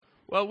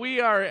Well,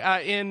 we are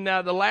in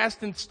the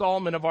last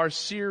installment of our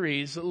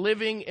series,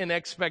 Living in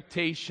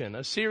Expectation,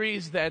 a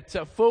series that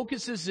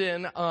focuses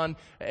in on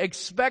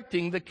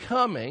expecting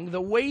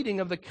the waiting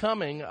of the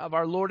coming of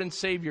our Lord and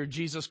Savior,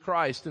 Jesus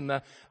Christ, in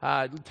the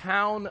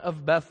town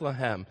of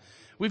Bethlehem.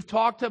 We've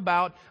talked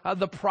about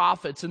the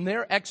prophets and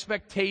their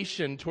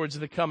expectation towards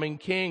the coming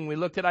king. We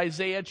looked at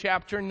Isaiah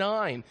chapter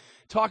 9,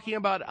 talking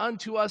about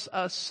unto us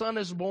a son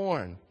is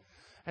born.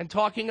 And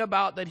talking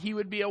about that he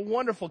would be a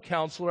wonderful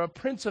counselor, a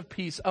prince of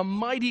peace, a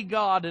mighty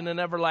God, and an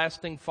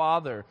everlasting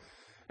Father.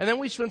 And then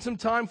we spent some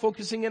time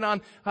focusing in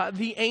on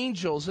the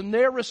angels and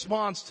their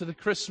response to the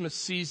Christmas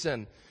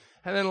season.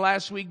 And then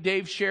last week,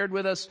 Dave shared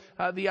with us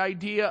the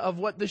idea of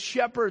what the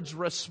shepherd's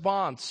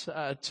response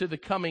to the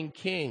coming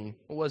king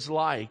was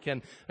like.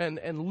 And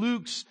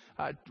Luke's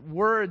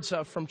words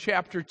from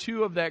chapter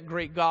 2 of that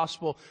great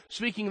gospel,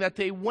 speaking that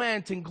they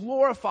went and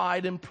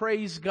glorified and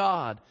praised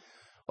God.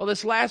 Well,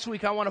 this last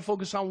week, I want to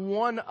focus on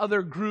one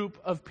other group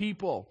of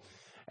people.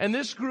 And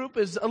this group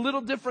is a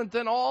little different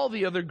than all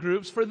the other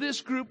groups, for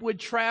this group would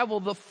travel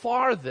the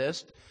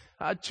farthest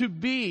to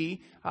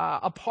be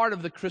a part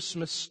of the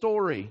Christmas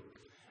story.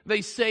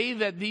 They say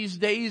that these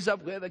days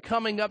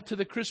coming up to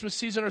the Christmas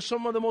season are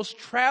some of the most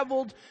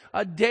traveled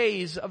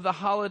days of the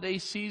holiday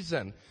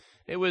season.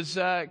 It was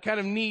kind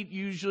of neat.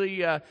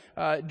 Usually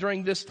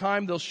during this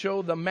time, they'll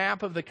show the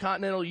map of the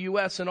continental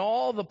U.S. and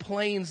all the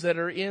planes that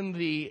are in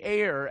the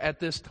air at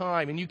this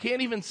time. And you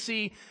can't even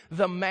see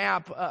the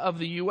map of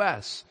the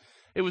U.S.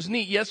 It was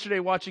neat yesterday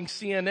watching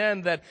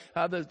CNN that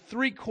the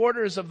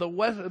three-quarter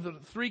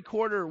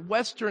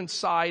western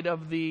side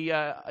of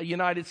the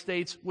United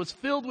States was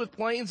filled with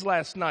planes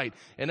last night.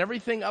 And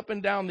everything up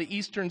and down the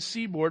eastern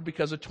seaboard,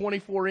 because of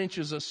 24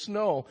 inches of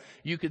snow,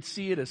 you could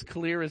see it as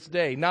clear as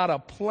day. Not a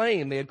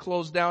plane. They had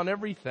closed down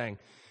everything.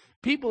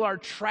 People are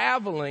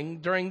traveling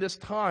during this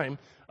time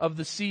of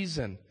the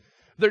season.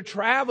 They're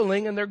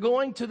traveling and they're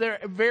going to their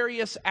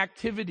various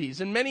activities.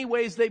 In many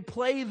ways, they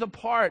play the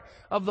part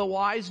of the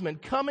wise men,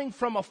 coming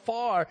from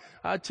afar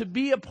to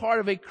be a part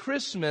of a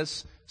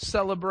Christmas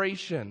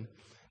celebration.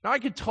 Now, I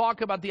could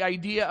talk about the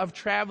idea of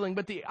traveling,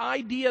 but the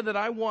idea that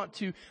I want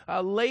to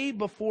lay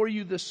before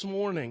you this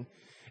morning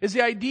is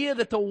the idea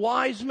that the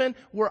wise men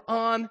were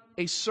on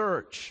a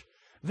search.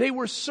 They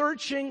were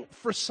searching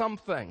for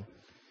something.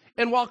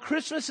 And while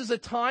Christmas is a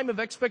time of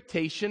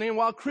expectation, and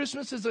while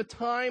Christmas is a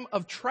time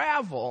of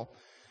travel,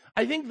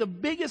 I think the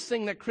biggest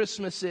thing that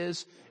Christmas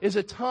is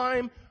a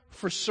time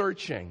for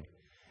searching.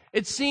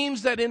 It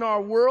seems that in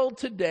our world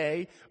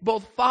today,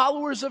 both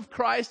followers of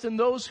Christ and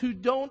those who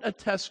don't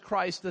attest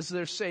Christ as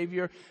their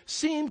Savior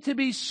seem to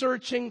be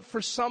searching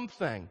for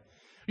something.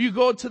 You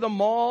go to the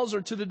malls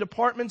or to the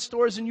department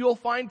stores and you'll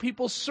find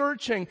people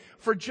searching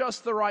for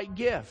just the right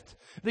gift.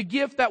 The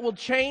gift that will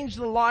change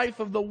the life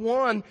of the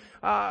one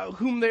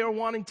whom they are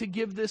wanting to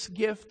give this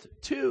gift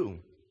to.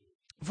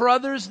 For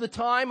others, the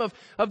time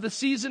of the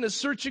season is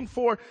searching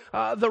for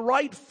the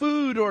right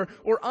food or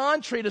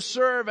entree to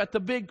serve at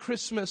the big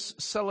Christmas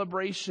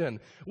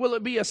celebration. Will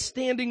it be a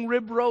standing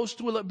rib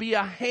roast? Will it be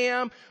a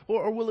ham?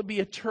 Or will it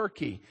be a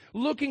turkey?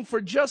 Looking for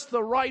just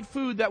the right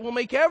food that will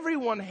make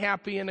everyone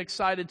happy and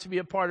excited to be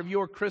a part of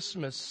your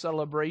Christmas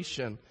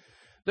celebration.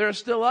 There are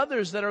still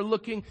others that are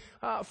looking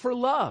for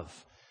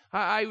love.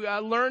 I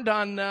learned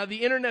on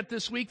the internet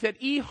this week that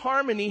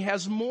eHarmony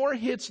has more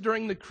hits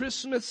during the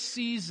Christmas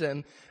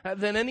season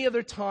than any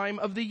other time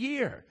of the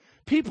year.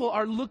 People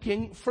are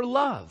looking for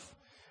love.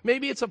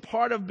 Maybe it's a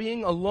part of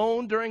being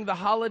alone during the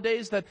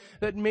holidays that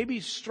maybe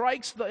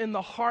strikes in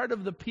the heart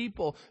of the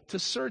people to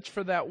search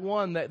for that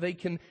one that they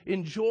can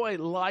enjoy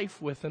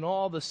life with and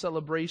all the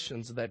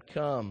celebrations that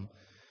come.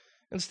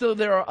 And still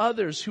there are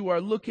others who are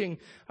looking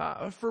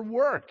for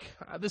work.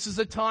 This is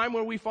a time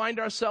where we find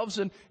ourselves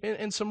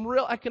in some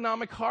real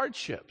economic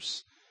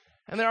hardships.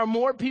 And there are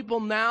more people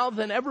now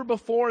than ever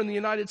before in the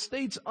United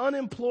States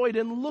unemployed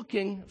and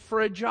looking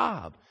for a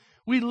job.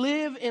 We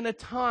live in a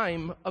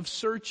time of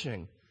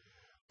searching.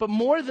 But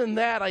more than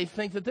that, I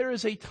think that there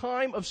is a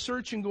time of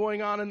searching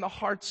going on in the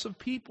hearts of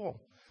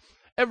people.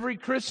 Every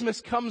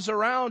Christmas comes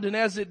around, and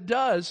as it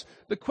does,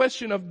 the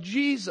question of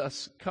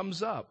Jesus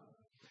comes up.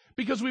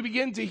 Because we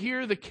begin to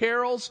hear the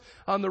carols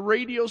on the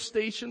radio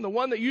station, the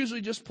one that usually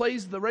just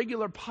plays the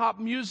regular pop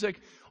music,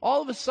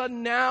 all of a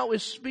sudden now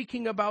is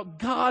speaking about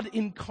God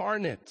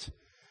incarnate,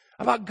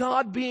 about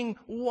God being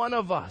one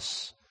of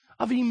us,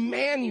 of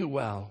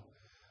Emmanuel,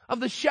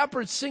 of the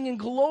shepherds singing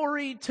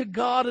glory to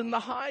God in the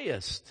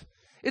highest.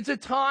 It's a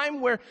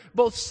time where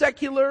both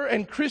secular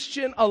and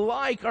Christian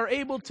alike are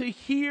able to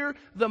hear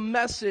the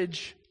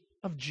message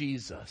of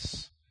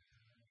Jesus.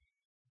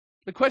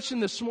 The question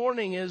this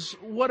morning is,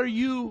 what are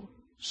you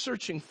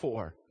searching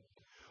for?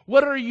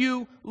 What are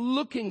you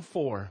looking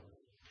for?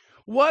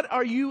 What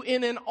are you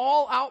in an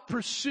all-out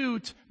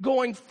pursuit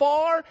going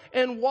far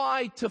and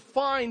wide to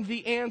find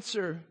the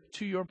answer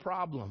to your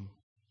problem?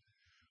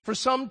 For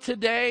some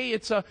today,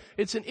 it's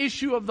an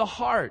issue of the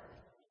heart.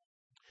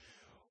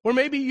 Or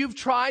maybe you've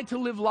tried to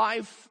live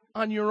life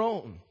on your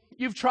own.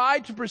 You've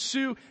tried to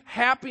pursue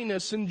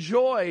happiness and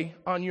joy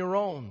on your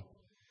own.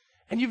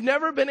 and you've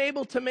never been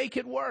able to make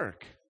it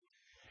work.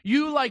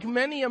 You, like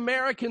many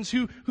Americans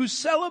who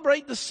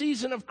celebrate the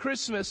season of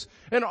Christmas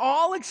and are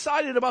all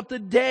excited about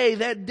that day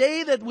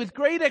that with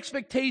great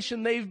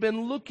expectation they've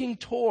been looking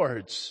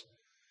towards,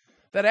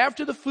 that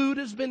after the food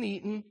has been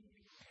eaten,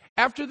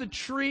 after the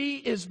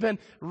tree has been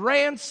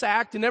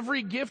ransacked and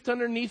every gift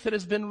underneath it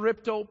has been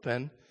ripped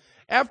open,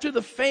 after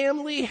the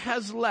family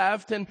has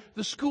left and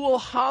the school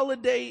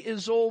holiday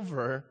is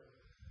over,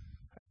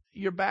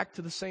 you're back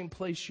to the same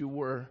place you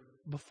were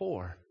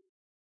before.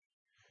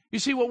 You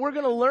see, what we're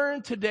going to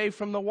learn today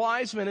from the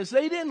wise men is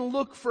they didn't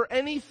look for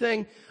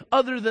anything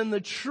other than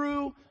the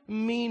true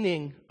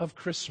meaning of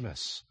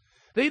Christmas.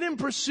 They didn't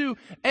pursue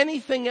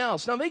anything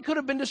else. Now, they could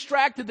have been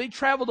distracted. They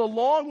traveled a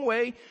long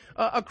way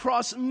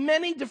across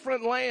many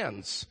different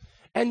lands,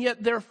 and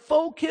yet their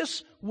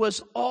focus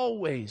was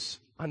always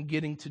on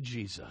getting to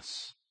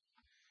Jesus.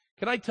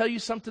 Can I tell you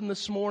something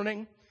this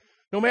morning?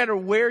 No matter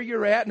where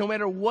you're at, no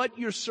matter what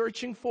you're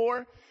searching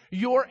for,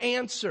 your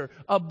answer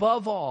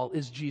above all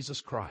is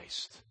Jesus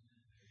Christ.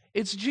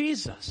 It's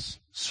Jesus.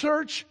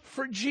 Search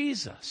for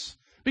Jesus.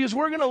 Because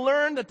we're going to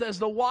learn that as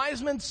the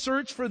wise men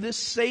searched for this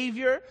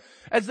Savior,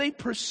 as they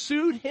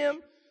pursued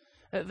Him,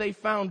 they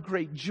found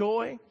great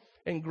joy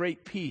and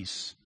great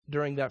peace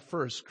during that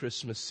first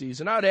Christmas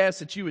season. I would ask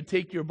that you would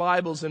take your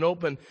Bibles and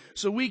open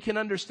so we can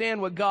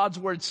understand what God's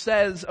Word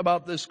says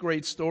about this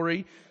great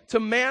story to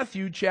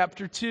Matthew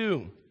chapter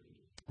 2.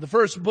 The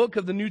first book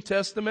of the New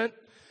Testament,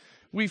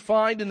 we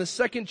find in the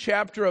second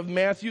chapter of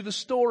Matthew the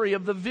story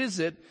of the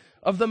visit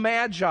of the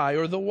Magi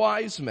or the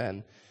wise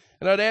men.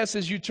 And I'd ask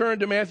as you turn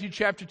to Matthew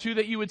chapter 2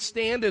 that you would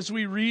stand as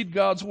we read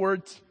God's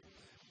Word.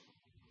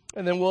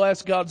 And then we'll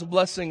ask God's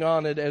blessing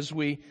on it as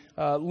we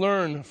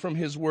learn from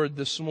His Word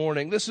this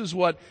morning. This is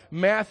what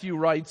Matthew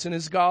writes in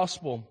his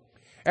Gospel.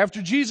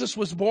 After Jesus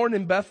was born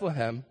in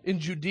Bethlehem in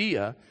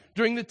Judea,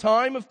 during the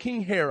time of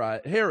King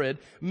Herod,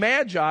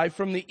 Magi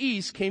from the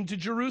east came to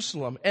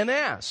Jerusalem and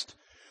asked,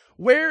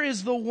 "Where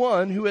is the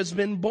one who has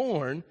been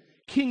born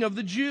King of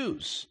the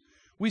Jews?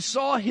 We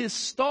saw his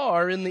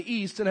star in the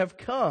east and have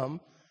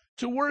come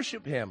to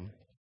worship him."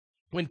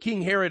 When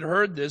King Herod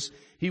heard this,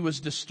 he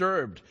was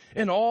disturbed,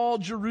 and all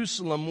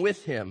Jerusalem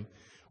with him.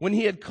 When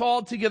he had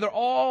called together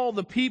all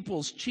the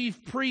people's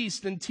chief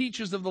priests and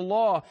teachers of the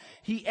law,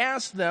 he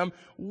asked them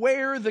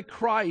where the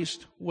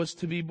Christ was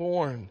to be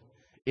born.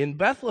 "In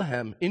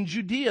Bethlehem, in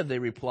Judea," they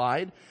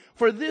replied,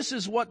 "for this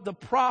is what the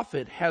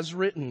prophet has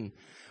written.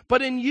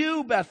 But in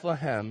you,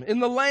 Bethlehem, in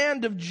the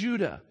land of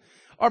Judah,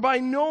 are by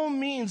no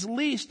means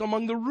least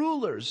among the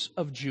rulers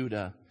of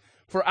Judah.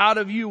 For out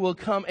of you will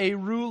come a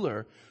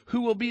ruler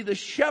who will be the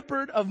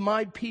shepherd of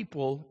my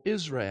people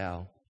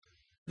Israel."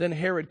 Then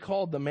Herod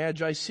called the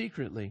Magi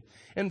secretly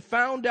and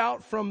found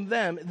out from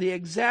them the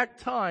exact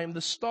time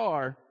the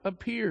star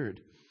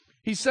appeared.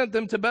 He sent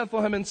them to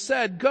Bethlehem and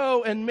said,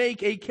 "Go and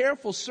make a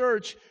careful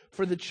search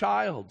for the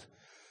child.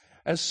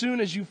 As soon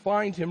as you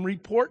find him,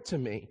 report to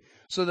me,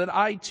 so that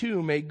I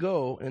too may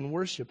go and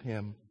worship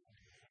him."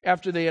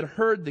 After they had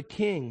heard the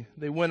king,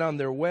 they went on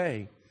their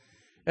way.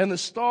 And the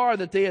star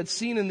that they had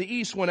seen in the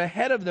east went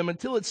ahead of them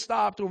until it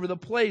stopped over the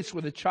place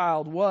where the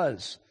child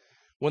was.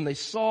 When they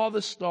saw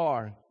the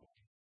star,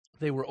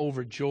 they were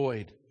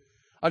overjoyed.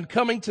 On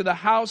coming to the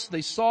house,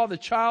 they saw the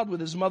child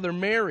with his mother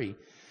Mary,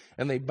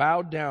 and they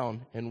bowed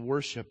down and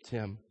worshipped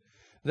him.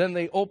 Then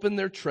they opened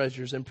their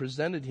treasures and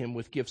presented him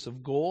with gifts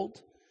of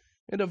gold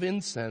and of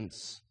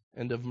incense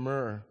and of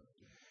myrrh.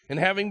 And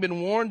having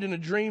been warned in a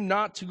dream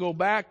not to go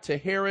back to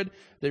Herod,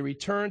 they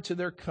returned to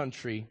their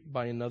country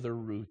by another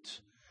route.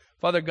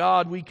 Father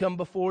God, we come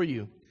before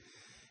you.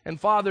 And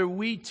Father,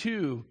 we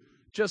too,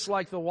 just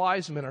like the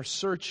wise men, are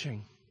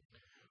searching.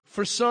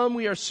 For some,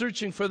 we are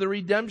searching for the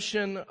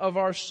redemption of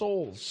our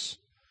souls.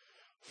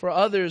 For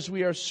others,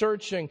 we are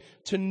searching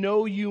to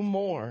know you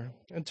more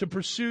and to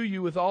pursue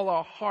you with all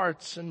our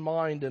hearts and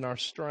mind and our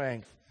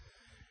strength.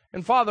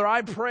 And Father,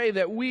 I pray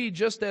that we,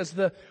 just as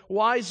the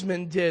wise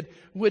men did,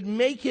 would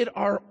make it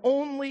our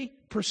only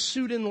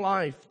pursuit in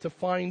life to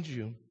find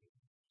you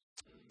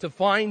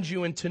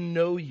and to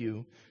know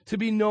you, to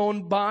be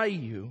known by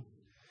you.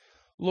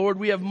 Lord,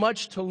 we have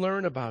much to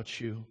learn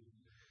about you.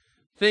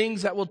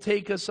 Things that will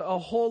take us a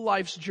whole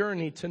life's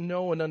journey to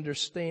know and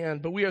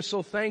understand. But we are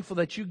so thankful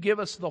that you give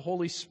us the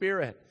Holy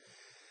Spirit.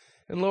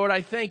 And Lord,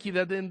 I thank you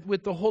that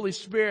with the Holy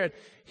Spirit,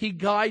 He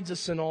guides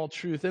us in all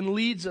truth and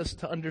leads us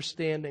to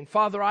understanding.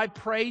 Father, I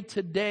pray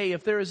today,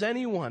 if there is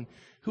anyone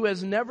who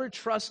has never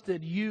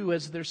trusted you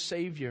as their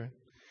Savior,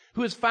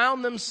 who has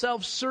found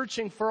themselves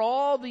searching for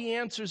all the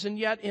answers and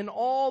yet in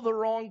all the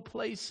wrong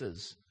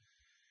places,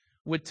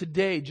 would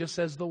today, just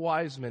as the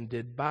wise men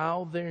did,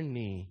 bow their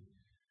knee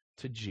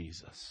to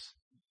Jesus.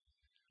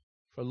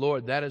 For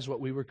Lord, that is what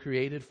we were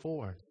created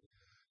for,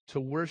 to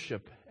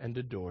worship and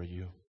adore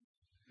you.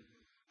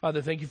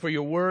 Father, thank you for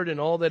your word and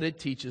all that it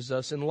teaches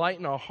us.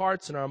 Enlighten our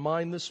hearts and our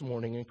mind this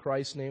morning. In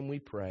Christ's name we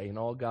pray. And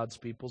all God's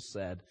people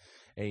said,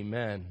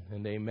 amen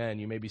and amen.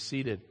 You may be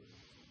seated.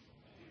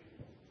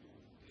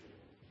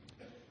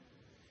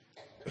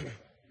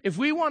 If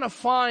we want to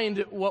find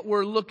what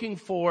we're looking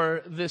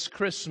for this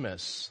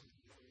Christmas,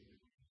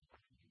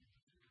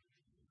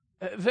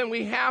 then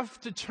we have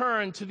to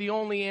turn to the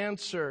only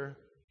answer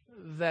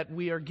that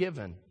we are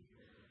given: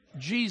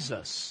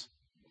 Jesus.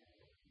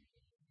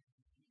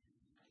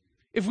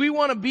 If we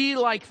want to be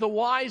like the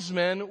wise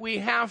men, we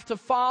have to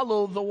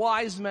follow the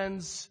wise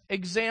men's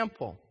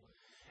example.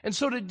 And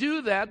so to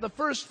do that, the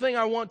first thing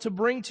I want to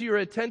bring to your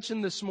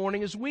attention this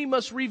morning is we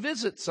must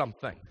revisit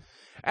something.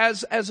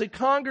 As a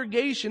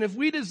congregation, if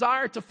we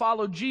desire to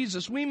follow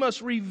Jesus, we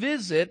must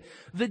revisit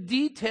the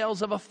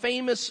details of a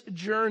famous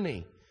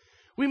journey.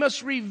 We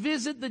must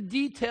revisit the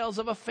details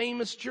of a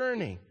famous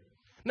journey.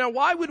 Now,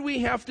 why would we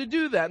have to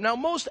do that? Now,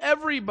 most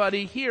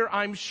everybody here,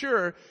 I'm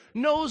sure,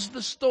 knows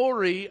the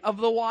story of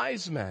the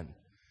wise men.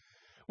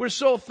 We're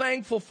so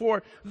thankful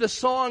for the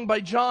song by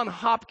John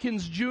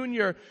Hopkins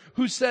Jr.,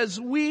 who says,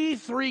 "We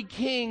three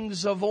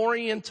kings of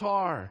Orient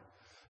are,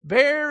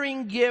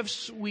 bearing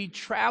gifts we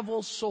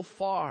travel so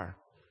far.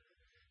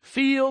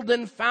 Field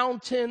and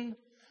fountain,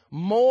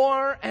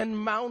 moor and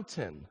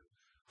mountain,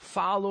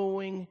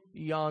 following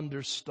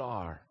yonder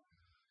star."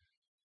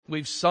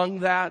 We've sung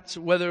that,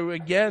 whether,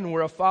 again,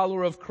 we're a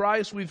follower of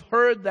Christ. We've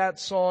heard that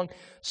song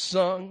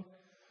sung,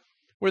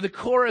 where the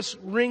chorus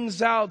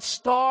rings out,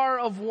 "Star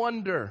of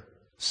wonder,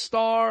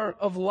 star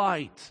of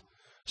light,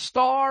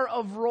 star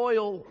of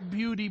royal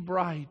beauty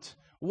bright,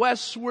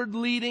 westward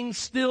leading,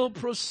 still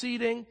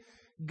proceeding,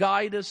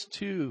 guide us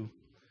to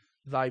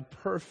thy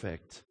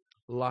perfect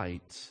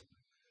light."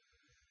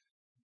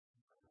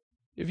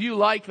 If you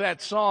like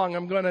that song,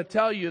 I'm going to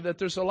tell you that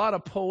there's a lot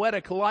of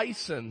poetic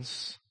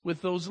license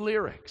with those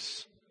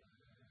lyrics.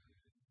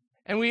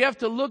 And we have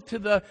to look to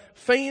the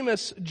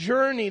famous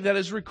journey that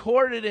is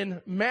recorded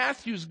in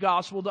Matthew's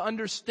gospel to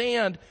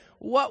understand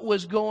what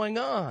was going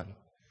on.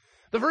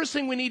 The first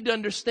thing we need to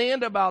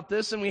understand about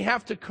this, and we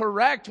have to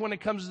correct when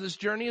it comes to this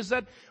journey, is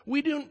that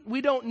we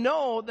don't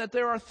know that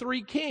there are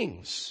three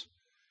kings.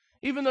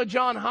 Even though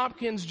John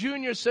Hopkins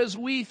Jr. says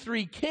we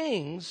three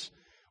kings,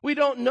 we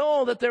don't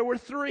know that there were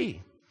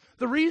three.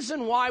 The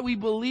reason why we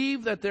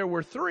believe that there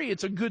were three,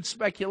 it's a good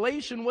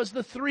speculation, was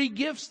the three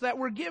gifts that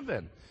were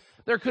given.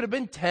 There could have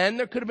been 10,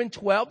 there could have been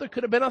 12, there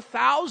could have been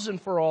 1,000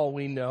 for all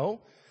we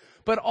know.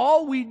 But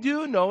all we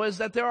do know is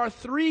that there are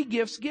three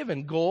gifts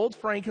given: gold,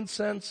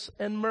 frankincense,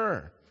 and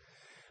myrrh.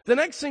 The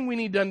next thing we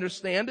need to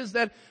understand is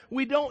that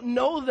we don't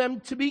know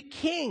them to be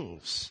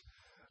kings.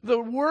 The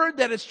word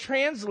that is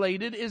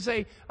translated is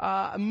a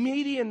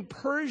Median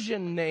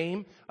Persian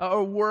name,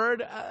 or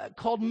word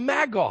called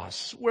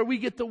magos, where we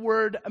get the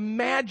word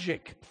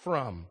magic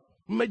from.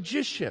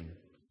 Magician,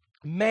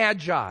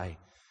 magi.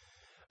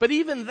 But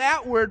even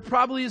that word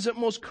probably isn't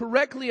most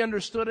correctly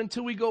understood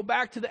until we go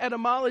back to the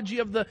etymology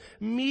of the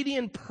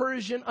Median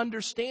Persian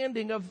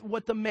understanding of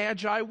what the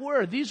magi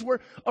were. These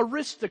were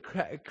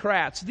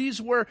aristocrats.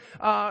 These were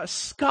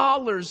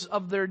scholars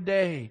of their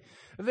day.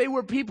 They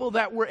were people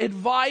that were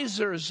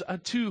advisors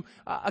to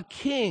a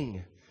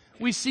king.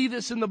 We see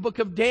this in the book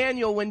of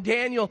Daniel, when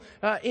Daniel,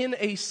 in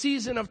a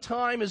season of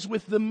time, is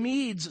with the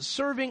Medes,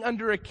 serving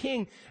under a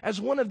king as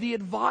one of the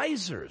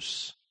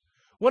advisors,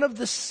 one of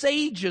the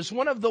sages,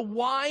 one of the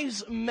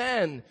wise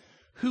men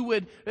who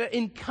would,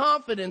 in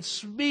confidence,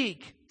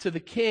 speak to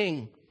the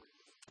king.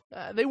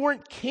 They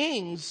weren't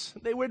kings,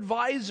 they were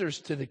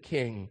advisors to the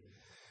king.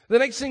 The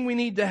next thing we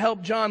need to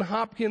help John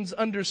Hopkins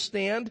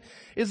understand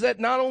is that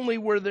not only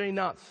were they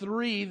not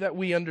three that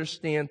we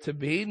understand to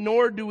be,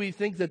 nor do we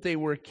think that they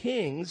were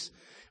kings,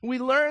 we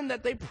learn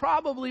that they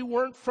probably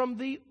weren't from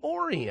the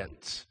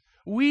Orient.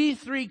 We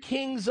three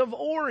kings of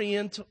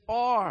Orient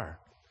are.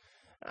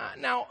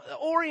 Now,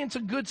 Orient's a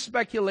good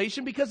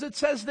speculation because it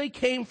says they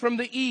came from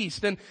the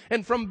east.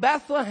 And from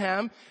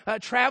Bethlehem,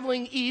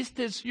 traveling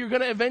east, you're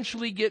going to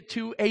eventually get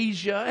to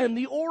Asia and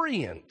the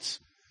Orient.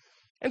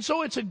 And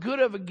so it's as good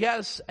of a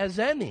guess as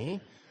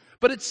any,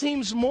 but it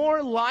seems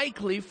more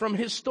likely from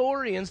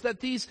historians that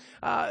these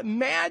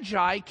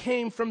magi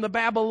came from the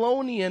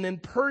Babylonian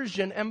and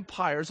Persian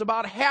empires,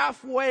 about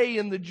halfway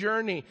in the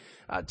journey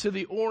to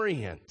the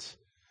Orient.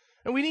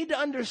 And we need to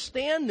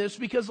understand this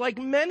because,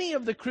 like many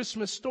of the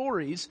Christmas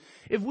stories,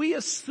 if we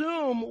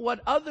assume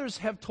what others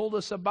have told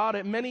us about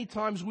it, many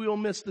times we will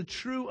miss the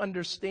true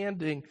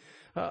understanding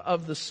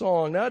of the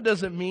song. Now, it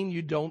doesn't mean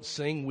you don't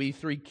sing "We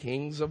Three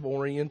Kings of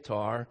Orient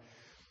Are,"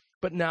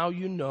 but now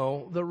you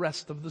know the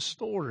rest of the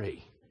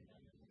story.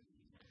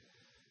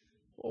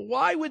 Well,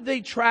 why would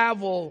they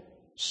travel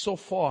so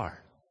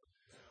far?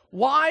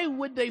 Why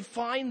would they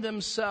find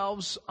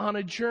themselves on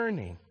a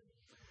journey?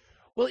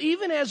 Well,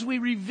 even as we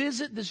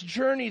revisit this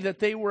journey that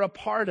they were a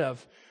part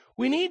of,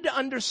 we need to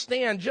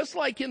understand, just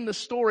like in the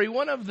story,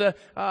 one of the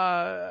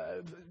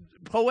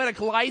poetic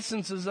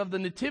licenses of the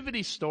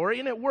nativity story,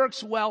 and it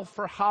works well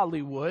for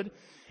Hollywood,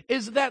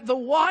 is that the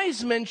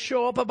wise men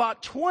show up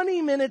about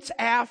 20 minutes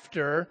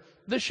after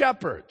the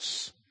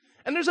shepherds.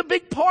 And there's a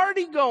big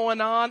party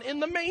going on in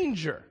the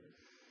manger.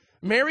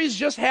 Mary's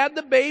just had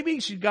the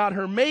baby. She's got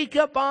her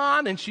makeup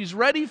on and she's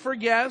ready for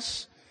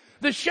guests.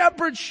 The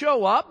shepherds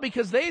show up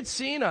because they had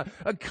seen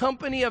a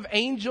company of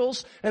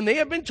angels, and they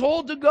had been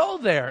told to go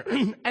there.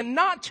 And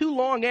not too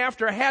long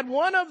after, had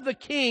one of the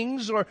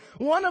kings or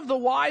one of the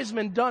wise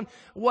men done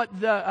what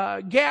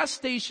the gas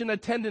station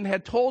attendant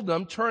had told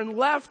them, turn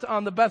left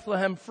on the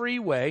Bethlehem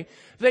freeway,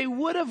 they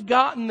would have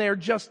gotten there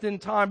just in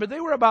time, but they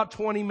were about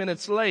 20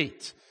 minutes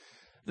late.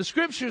 The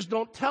scriptures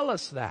don't tell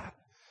us that.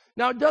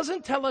 Now, it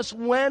doesn't tell us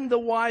when the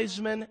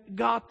wise men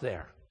got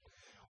there.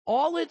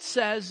 All it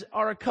says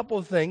are a couple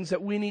of things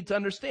that we need to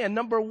understand.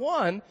 Number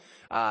one,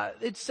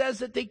 it says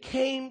that they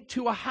came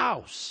to a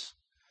house,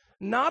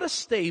 not a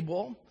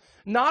stable,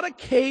 not a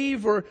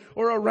cave or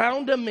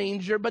around a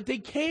manger, but they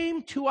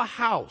came to a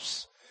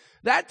house.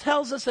 That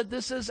tells us that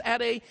this is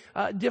at a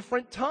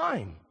different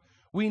time.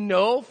 We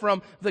know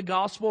from the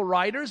gospel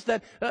writers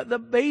that the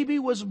baby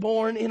was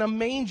born in a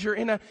manger,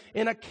 in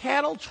a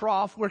cattle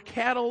trough where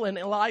cattle and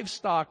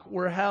livestock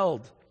were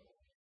held.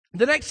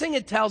 The next thing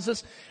it tells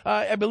us,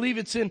 I believe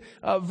it's in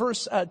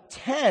verse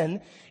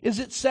 10, is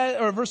it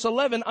said, or verse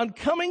 11, on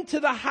coming to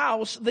the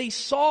house, they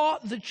saw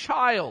the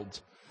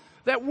child.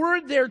 That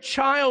word there,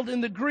 child,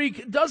 in the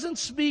Greek, doesn't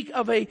speak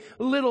of a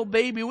little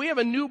baby. We have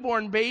a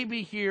newborn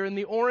baby here in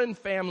the Oren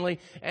family,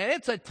 and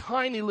it's a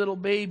tiny little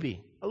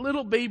baby. A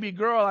little baby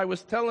girl. I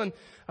was telling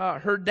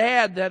her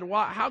dad that,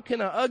 how can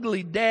an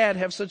ugly dad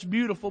have such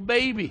beautiful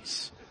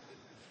babies?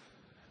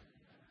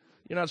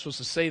 You're not supposed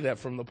to say that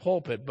from the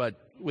pulpit, but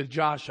with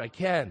Josh I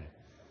can.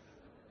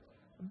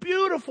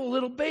 Beautiful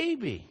little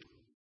baby.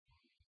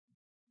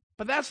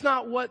 But that's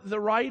not what the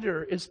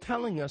writer is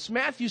telling us.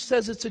 Matthew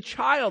says it's a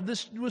child.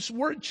 This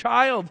word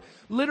child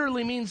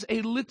literally means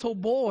a little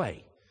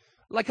boy,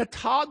 like a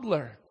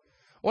toddler.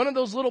 One of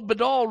those little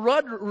Badal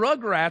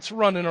rugrats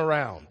running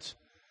around.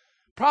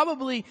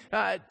 Probably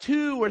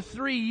 2 or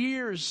 3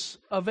 years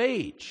of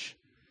age.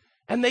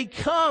 And they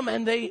come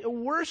and they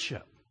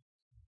worship.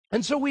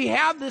 And so we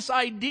have this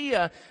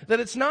idea that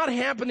it's not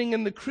happening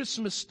in the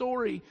Christmas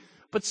story,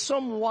 but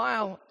some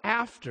while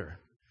after.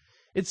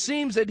 It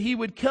seems that they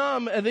would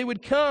come and they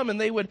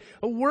would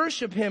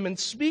worship him and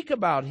speak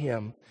about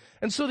him.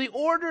 And so the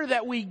order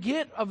that we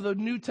get of the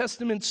New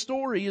Testament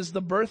story is the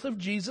birth of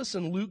Jesus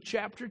in Luke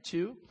chapter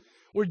 2,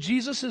 where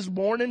Jesus is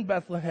born in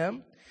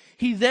Bethlehem.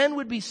 He then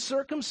would be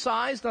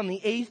circumcised on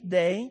the 8th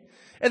day.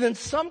 And then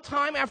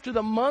sometime after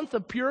the month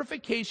of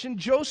purification,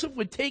 Joseph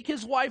would take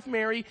his wife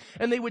Mary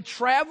and they would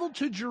travel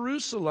to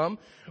Jerusalem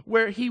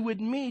where he would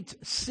meet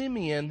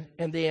Simeon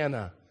and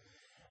Anna.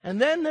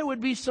 And then there would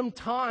be some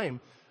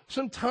time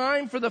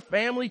for the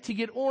family to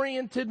get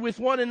oriented with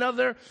one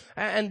another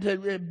and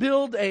to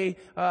build a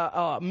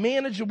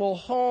manageable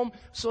home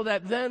so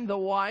that then the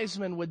wise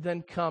men would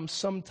then come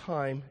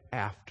sometime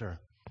after.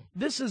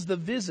 This is the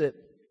visit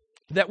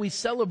that we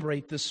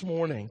celebrate this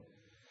morning.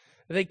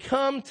 They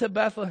come to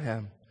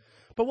Bethlehem.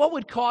 But what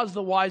would cause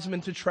the wise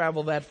men to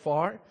travel that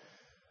far?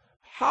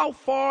 How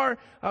far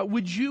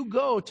would you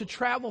go to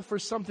travel for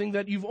something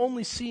that you've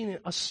only seen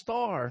a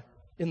star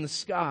in the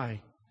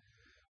sky?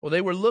 Well, they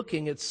were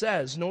looking, it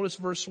says, notice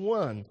verse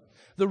 1.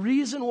 The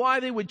reason why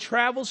they would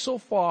travel so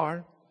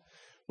far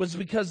was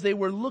because they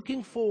were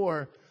looking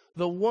for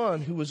the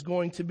one who was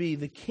going to be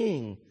the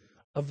King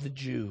of the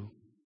Jews.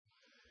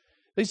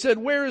 They said,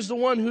 where is the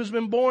one who's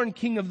been born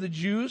King of the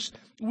Jews?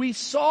 We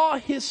saw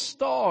his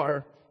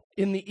star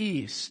in the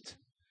east.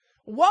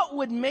 What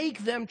would make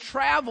them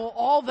travel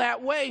all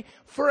that way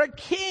for a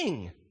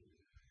king?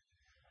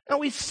 And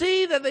we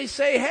see that they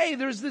say, hey,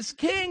 there's this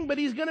king, but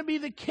he's going to be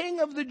the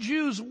King of the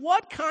Jews.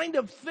 What kind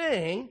of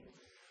thing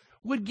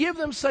would give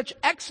them such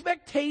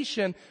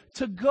expectation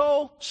to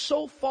go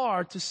so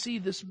far to see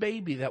this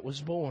baby that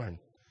was born?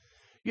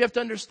 You have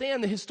to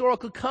understand the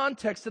historical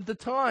context at the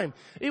time.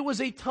 It was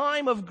a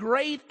time of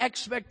great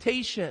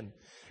expectation.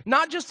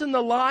 Not just in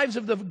the lives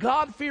of the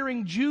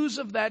God-fearing Jews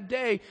of that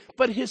day,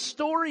 but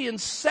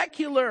historians,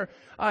 secular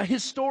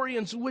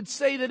historians would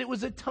say that it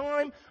was a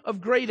time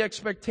of great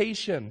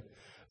expectation.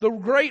 The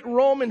great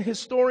Roman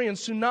historian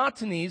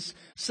Suetonius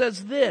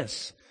says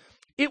this: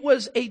 it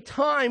was a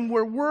time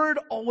where word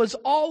was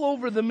all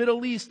over the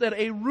Middle East that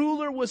a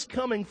ruler was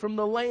coming from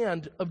the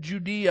land of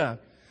Judea.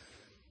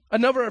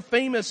 Another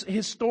famous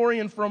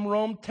historian from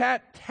Rome,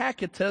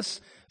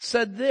 Tacitus,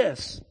 said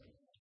this.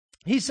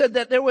 He said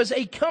that there was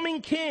a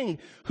coming king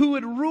who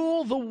would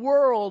rule the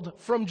world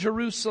from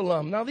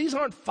Jerusalem. Now, these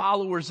aren't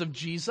followers of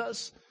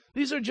Jesus.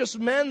 These are just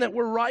men that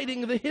were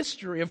writing the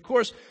history. Of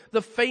course,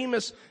 the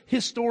famous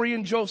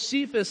historian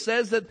Josephus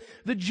says that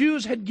the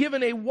Jews had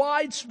given a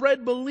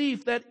widespread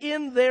belief that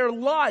in their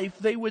life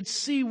they would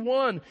see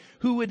one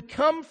who would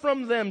come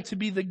from them to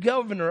be the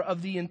governor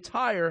of the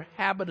entire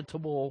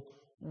habitable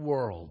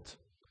world.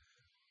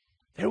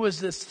 There was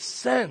this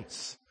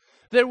sense,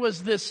 there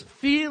was this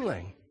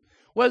feeling,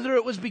 whether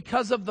it was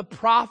because of the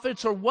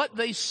prophets or what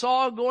they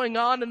saw going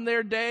on in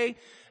their day,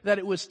 that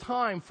it was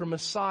time for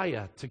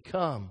Messiah to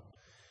come.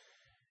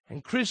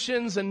 And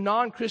Christians and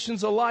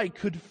non-Christians alike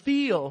could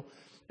feel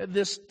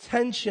this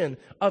tension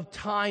of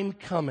time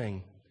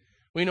coming.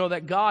 We know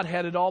that God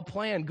had it all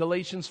planned.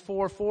 Galatians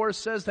 4:4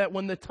 says that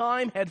when the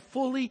time had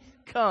fully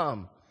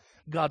come,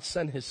 God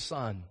sent His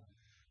Son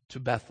to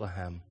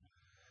Bethlehem.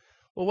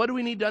 Well, what do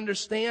we need to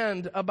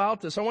understand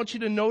about this? I want you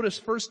to notice,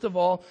 first of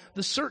all,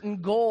 the certain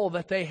goal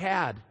that they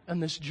had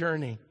on this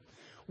journey.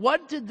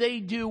 What did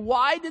they do?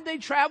 Why did they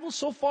travel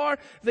so far?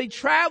 They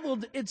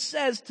traveled, it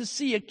says, to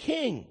see a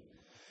king.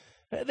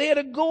 They had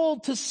a goal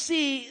to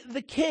see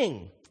the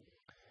king.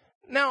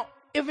 Now,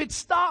 if it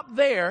stopped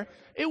there,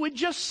 it would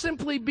just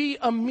simply be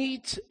a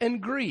meet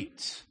and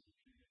greet.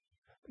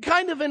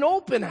 Kind of an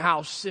open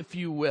house, if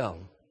you will.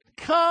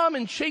 Come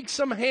and shake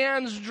some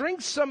hands,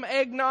 drink some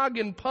eggnog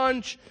and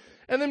punch,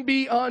 and then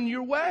be on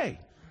your way.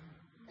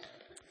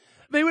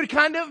 They would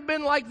kind of have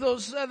been like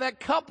that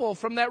couple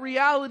from that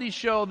reality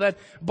show that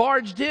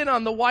barged in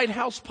on the White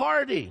House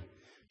party,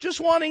 just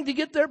wanting to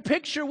get their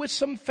picture with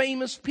some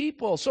famous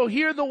people. So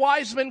here the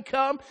wise men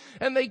come,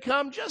 and they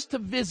come just to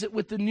visit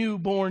with the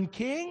newborn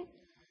king,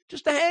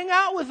 just to hang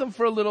out with him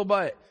for a little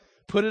bit.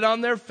 Put it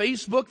on their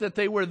Facebook that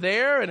they were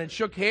there and had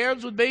shook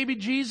hands with baby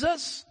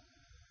Jesus.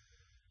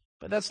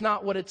 But that's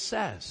not what it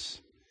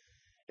says.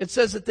 It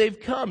says that they've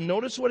come.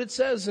 Notice what it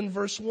says in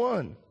verse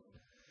 1.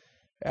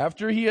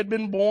 After he had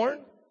been born,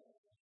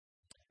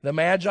 the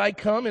Magi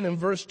come, and in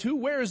verse 2,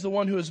 where is the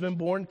one who has been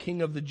born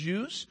King of the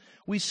Jews?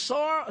 We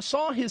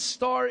saw his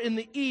star in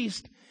the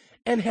east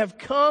and have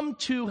come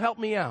to, help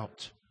me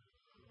out,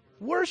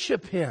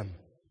 worship him.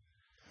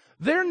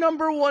 Their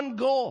number one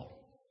goal,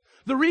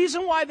 the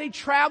reason why they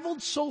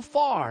traveled so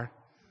far,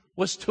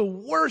 was to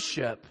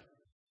worship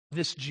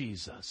this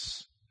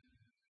Jesus.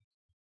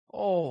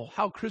 Oh,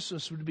 how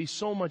Christmas would be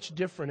so much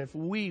different if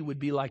we would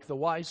be like the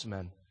wise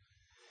men.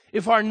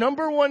 If our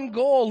number one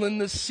goal in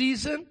this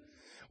season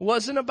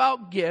wasn't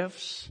about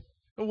gifts,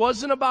 it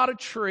wasn't about a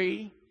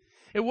tree,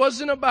 it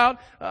wasn't about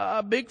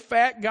a big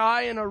fat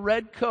guy in a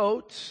red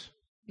coat,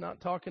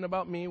 not talking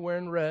about me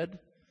wearing red.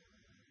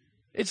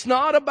 It's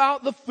not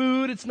about the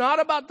food, it's not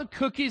about the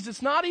cookies,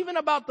 it's not even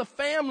about the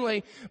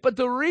family, but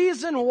the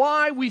reason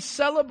why we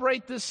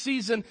celebrate this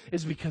season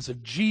is because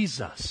of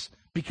Jesus,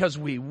 because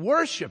we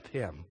worship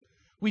Him.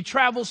 We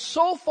travel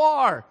so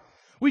far.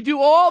 We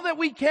do all that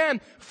we can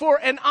for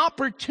an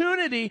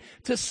opportunity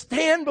to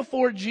stand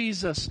before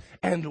Jesus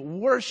and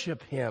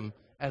worship Him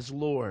as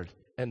Lord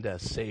and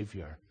as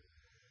Savior.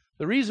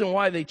 The reason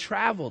why they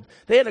traveled,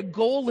 they had a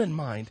goal in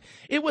mind.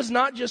 It was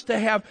not just to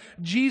have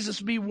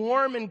Jesus be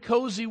warm and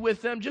cozy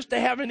with them, just to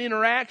have an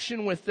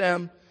interaction with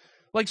them,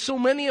 like so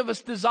many of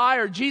us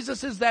desire.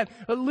 Jesus is that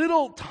a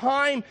little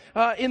time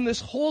in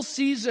this whole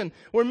season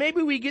where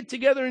maybe we get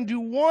together and do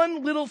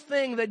one little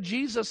thing that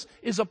Jesus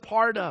is a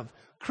part of.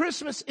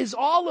 Christmas is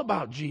all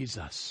about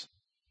Jesus.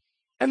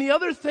 And the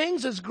other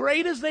things, as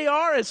great as they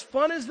are, as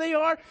fun as they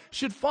are,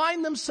 should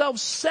find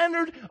themselves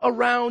centered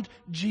around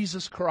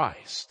Jesus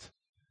Christ.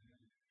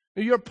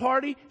 Your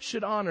party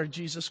should honor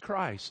Jesus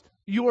Christ.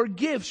 Your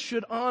gifts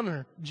should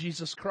honor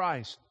Jesus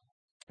Christ.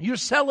 Your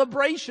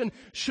celebration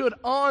should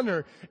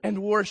honor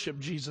and worship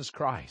Jesus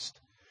Christ.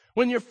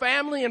 When your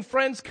family and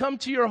friends come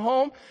to your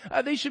home,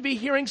 they should be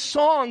hearing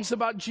songs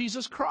about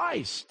Jesus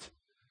Christ.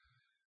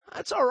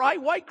 That's all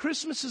right. White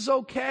Christmas is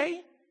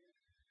okay.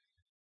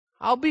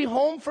 I'll be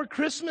home for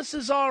Christmas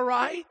is all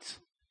right.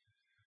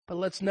 But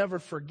let's never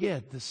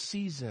forget this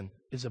season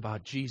is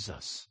about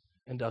Jesus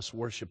and us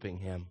worshiping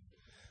Him.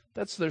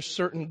 That's their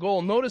certain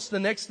goal. Notice the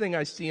next thing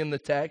I see in the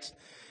text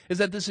is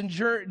that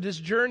this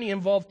journey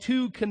involved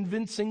two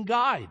convincing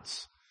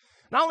guides.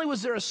 Not only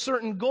was there a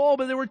certain goal,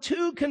 but there were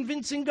two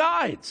convincing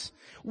guides.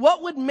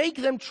 What would make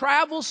them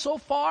travel so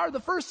far? The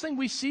first thing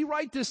we see,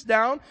 write this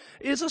down,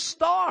 is a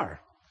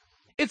star.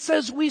 It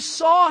says, we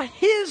saw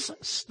His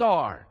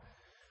star.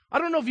 I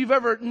don't know if you've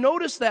ever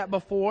noticed that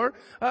before,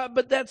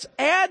 but that's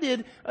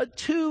added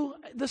to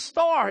the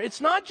star. It's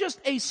not just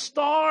a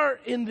star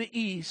in the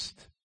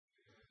east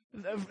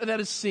that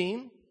is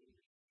seen,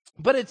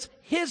 but it's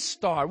His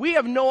star. We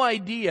have no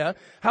idea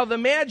how the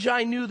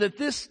Magi knew that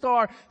this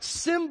star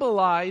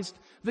symbolized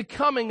the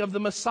coming of the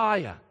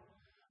Messiah,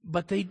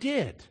 but they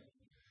did.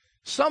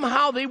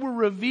 Somehow they were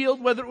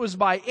revealed, whether it was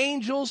by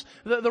angels,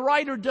 the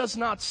writer does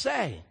not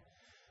say.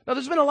 Now,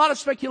 there's been a lot of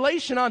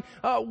speculation on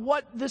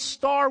what this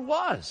star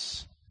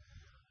was.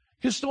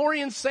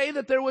 Historians say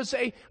that there was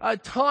a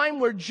time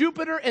where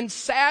Jupiter and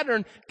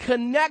Saturn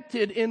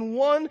connected in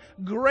one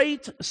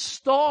great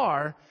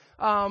star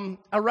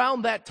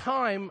around that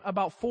time,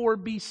 about 4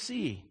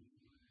 BC.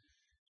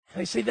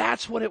 And they say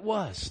that's what it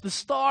was. The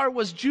star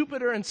was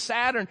Jupiter and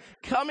Saturn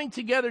coming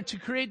together to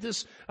create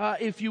this,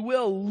 if you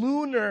will,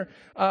 lunar,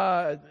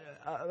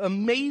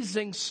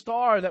 amazing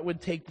star that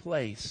would take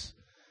place.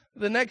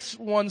 The next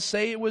ones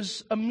say it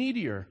was a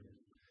meteor.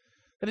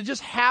 That it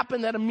just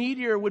happened that a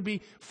meteor would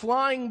be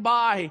flying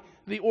by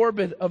the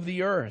orbit of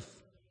the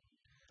earth.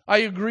 I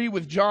agree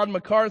with John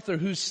MacArthur,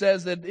 who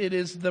says that it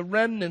is the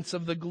remnants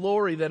of the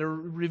glory that are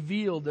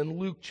revealed in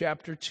Luke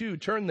chapter 2.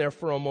 Turn there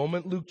for a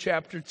moment, Luke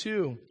chapter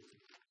 2.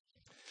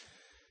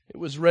 It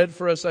was read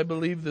for us, I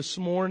believe, this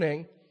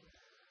morning.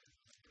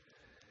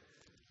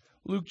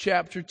 Luke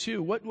chapter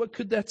 2. What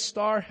could that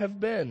star have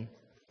been?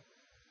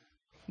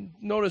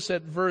 Notice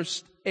at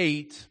verse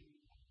 8,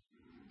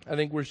 I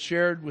think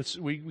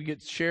we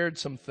get shared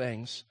some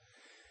things.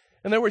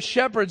 And there were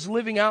shepherds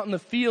living out in the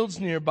fields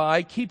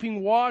nearby,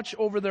 keeping watch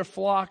over their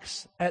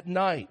flocks at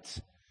night.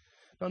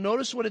 Now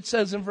notice what it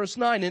says in verse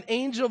 9. An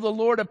angel of the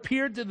Lord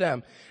appeared to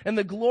them, and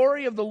the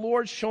glory of the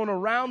Lord shone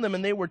around them,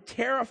 and they were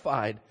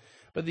terrified.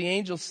 But the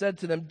angel said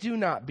to them, do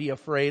not be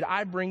afraid.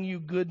 I bring you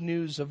good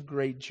news of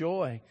great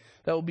joy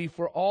that will be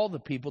for all the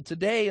people.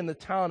 Today in the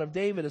town of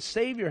David, a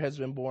Savior has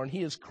been born.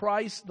 He is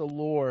Christ the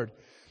Lord.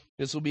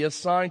 This will be a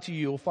sign to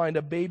you. You'll find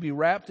a baby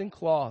wrapped in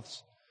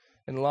cloths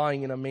and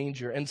lying in a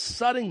manger. And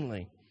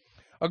suddenly,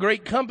 a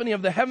great company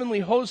of the heavenly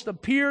host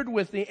appeared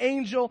with the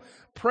angel,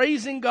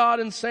 praising God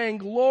and saying,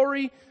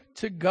 glory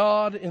to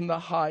God in the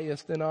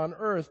highest, and on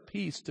earth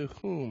peace to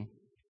whom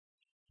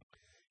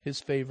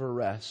his favor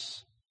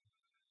rests.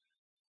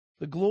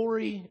 The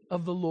glory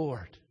of the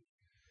Lord.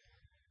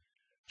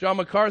 John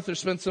MacArthur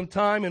spent some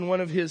time in one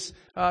of his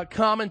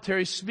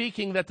commentaries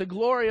speaking that the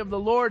glory of the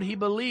Lord, he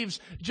believes,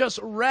 just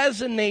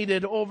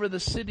resonated over the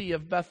city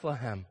of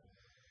Bethlehem.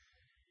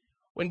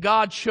 When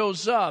God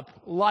shows up,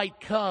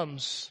 light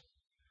comes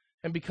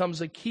and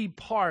becomes a key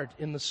part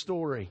in the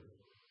story.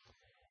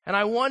 And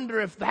I wonder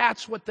if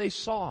that's what they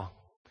saw.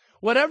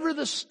 Whatever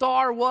the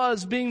star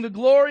was, being the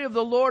glory of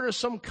the Lord or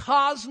some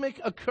cosmic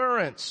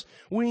occurrence,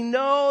 we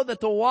know that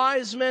the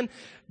wise men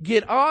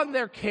get on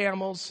their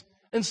camels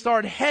and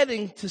start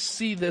heading to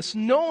see this,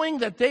 knowing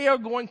that they are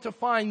going to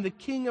find the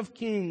King of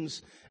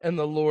Kings and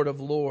the Lord of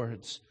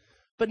Lords.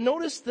 But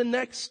notice the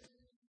next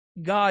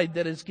guide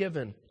that is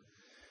given.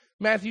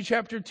 Matthew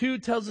chapter 2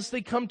 tells us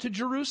they come to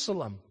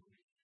Jerusalem.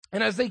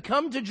 And as they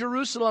come to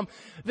Jerusalem,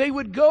 they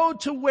would go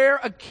to where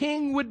a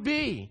king would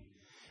be.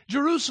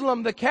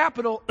 Jerusalem, the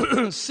capital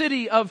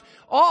city of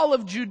all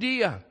of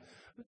Judea,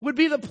 would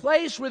be the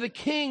place where the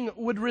king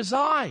would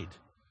reside.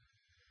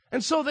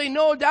 And so they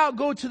no doubt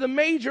go to the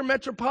major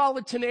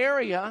metropolitan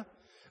area.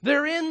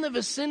 They're in the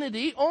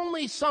vicinity,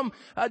 only some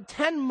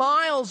 10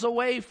 miles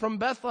away from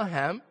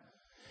Bethlehem.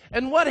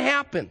 And what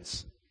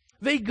happens?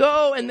 They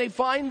go and they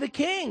find the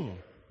king.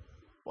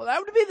 Well, that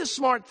would be the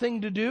smart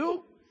thing to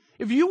do.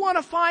 If you want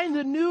to find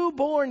the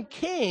newborn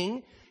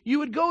king, you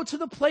would go to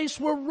the place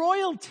where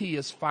royalty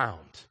is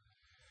found.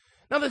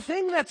 Now, the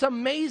thing that's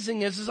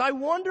amazing is I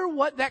wonder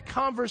what that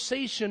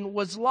conversation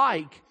was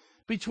like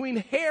between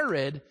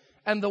Herod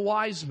and the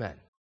wise men.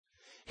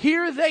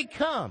 Here they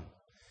come,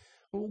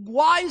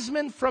 wise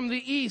men from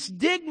the east,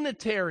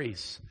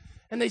 dignitaries,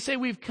 and they say,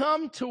 we've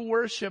come to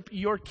worship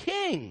your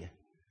king.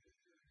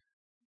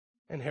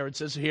 And Herod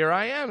says, here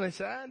I am. And they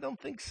say, I don't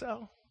think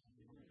so.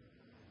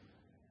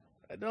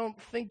 I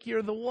don't think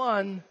you're the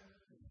one.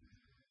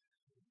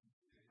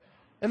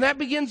 And that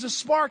begins to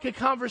spark a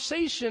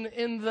conversation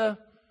in the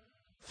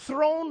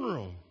throne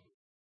room.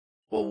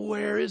 Well,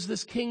 where is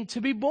this king to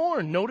be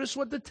born? Notice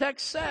what the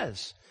text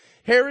says.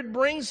 Herod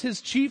brings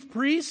his chief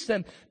priests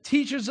and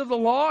teachers of the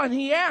law, and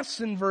he asks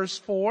in verse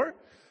 4,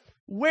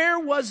 where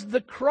was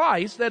the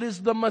Christ, that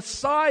is the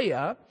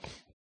Messiah,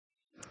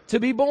 to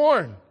be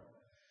born?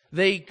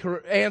 They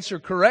answer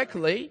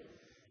correctly,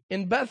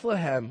 in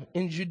Bethlehem,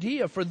 in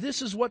Judea, for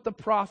this is what the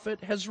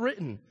prophet has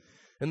written.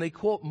 And they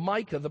quote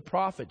Micah the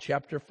prophet,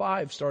 chapter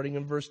 5, starting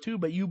in verse 2.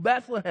 But you,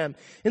 Bethlehem,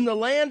 in the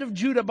land of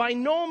Judah, by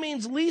no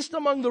means least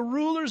among the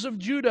rulers of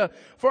Judah,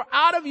 for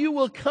out of you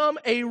will come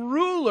a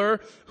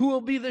ruler who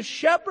will be the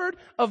shepherd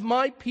of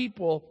my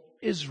people,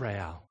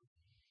 Israel.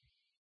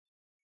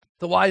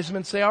 The wise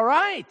men say, all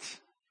right,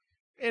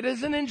 it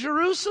isn't in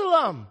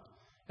Jerusalem.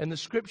 And the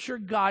scripture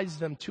guides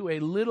them to a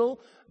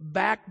little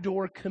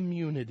backdoor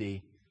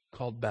community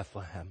called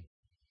Bethlehem.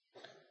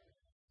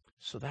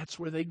 So that's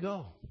where they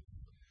go.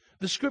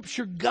 The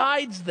scripture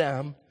guides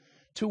them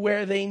to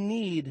where they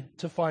need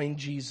to find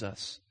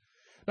Jesus.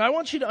 Now, I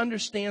want you to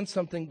understand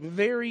something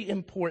very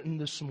important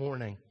this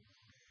morning.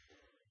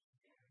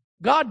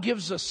 God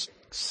gives us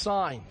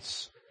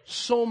signs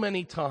so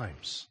many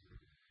times.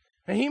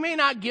 And He may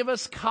not give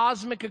us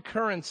cosmic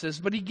occurrences,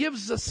 but He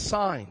gives us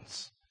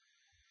signs.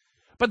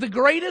 But the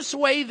greatest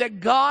way that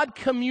God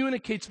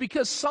communicates,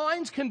 because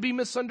signs can be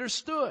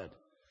misunderstood.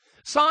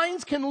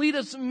 Signs can lead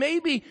us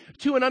maybe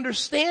to an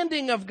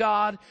understanding of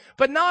God,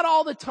 but not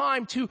all the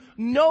time to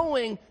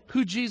knowing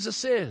who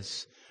Jesus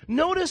is.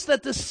 Notice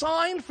that the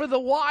sign for the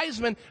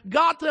wise men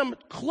got them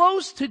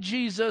close to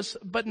Jesus,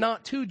 but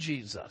not to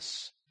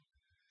Jesus.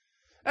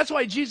 That's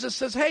why Jesus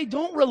says, hey,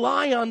 don't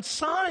rely on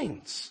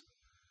signs.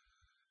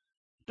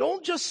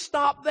 Don't just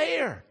stop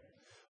there.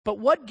 But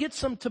what gets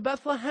them to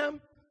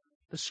Bethlehem?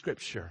 The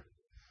scripture.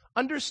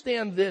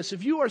 Understand this,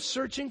 if you are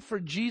searching for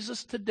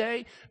Jesus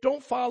today,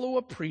 don't follow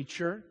a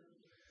preacher.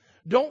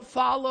 Don't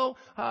follow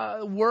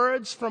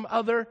words from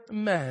other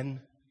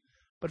men,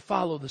 but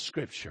follow the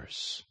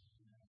scriptures.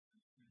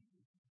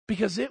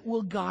 Because it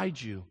will guide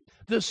you.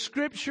 The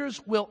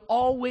scriptures will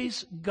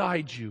always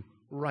guide you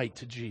right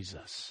to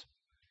Jesus.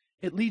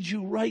 It leads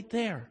you right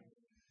there.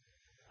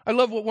 I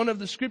love what one of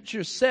the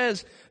scriptures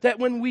says, that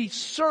when we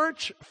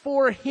search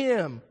for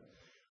Him,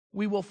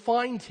 we will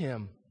find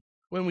Him.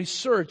 When we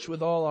search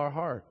with all our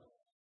heart.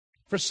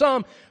 For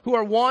some who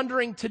are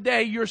wandering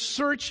today, you're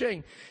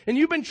searching and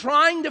you've been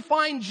trying to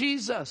find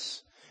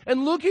Jesus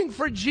and looking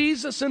for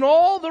Jesus in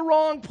all the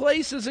wrong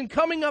places and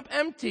coming up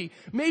empty.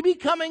 Maybe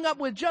coming up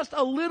with just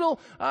a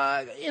little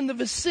in the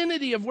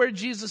vicinity of where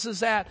Jesus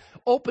is at.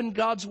 Open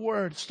God's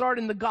Word. Start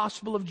in the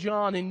Gospel of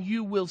John and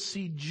you will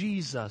see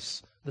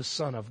Jesus, the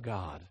Son of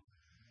God.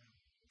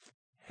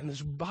 And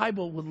this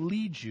Bible will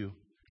lead you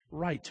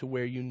right to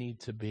where you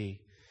need to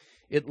be.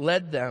 It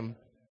led them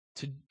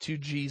to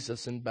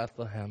Jesus in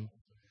Bethlehem.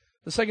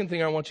 The second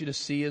thing I want you to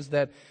see is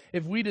that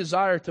if we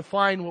desire to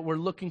find what we're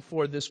looking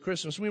for this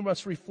Christmas, we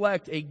must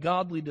reflect a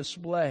godly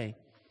display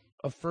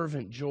of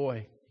fervent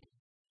joy.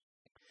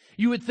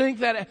 You would think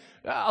that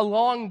a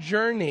long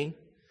journey,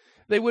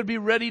 they would be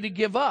ready to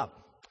give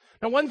up.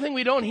 Now, one thing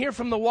we don't hear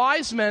from the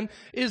wise men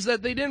is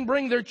that they didn't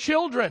bring their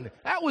children.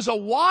 That was a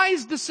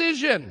wise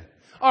decision.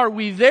 Are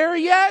we there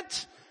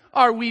yet?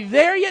 Are we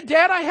there yet?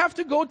 Dad, I have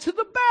to go to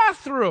the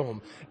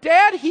bathroom.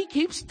 Dad, he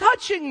keeps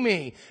touching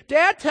me.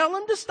 Dad, tell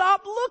him to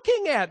stop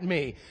looking at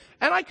me.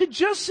 And I could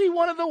just see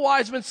one of the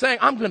wise men saying,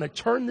 I'm going to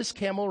turn this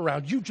camel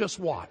around. You just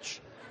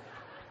watch.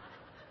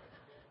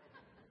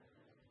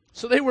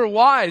 So they were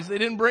wise. They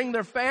didn't bring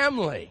their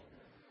family.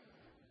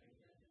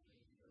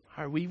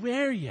 Are we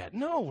there yet?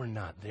 No, we're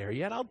not there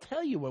yet. I'll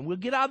tell you when. We'll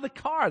get out of the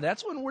car.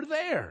 That's when we're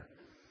there.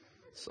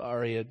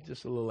 Sorry,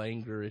 just a little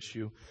anger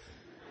issue.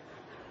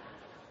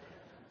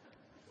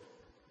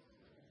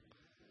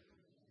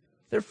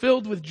 They're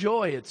filled with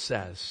joy, it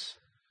says.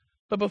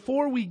 But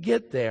before we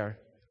get there,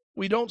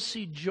 we don't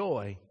see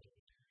joy.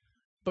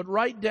 But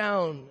write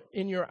down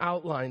in your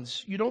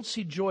outlines, you don't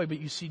see joy,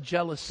 but you see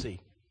jealousy.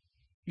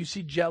 You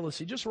see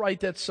jealousy. Just write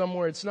that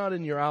somewhere. It's not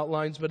in your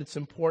outlines, but it's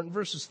important.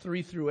 Verses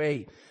 3 through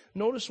 8.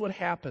 Notice what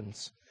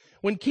happens.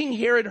 When King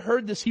Herod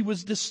heard this, he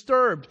was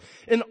disturbed,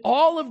 and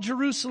all of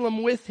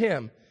Jerusalem with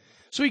him.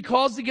 So he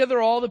calls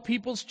together all the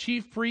people's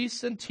chief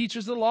priests and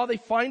teachers of the law. They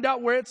find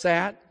out where it's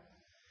at.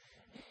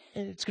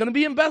 And it's going to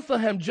be in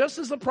Bethlehem, just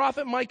as the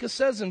prophet Micah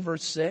says in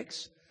verse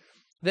 6.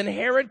 Then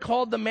Herod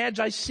called the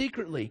Magi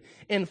secretly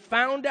and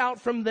found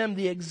out from them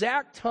the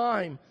exact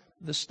time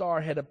the star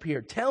had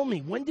appeared. Tell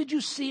me, when did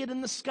you see it in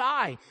the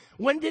sky?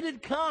 When did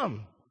it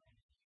come?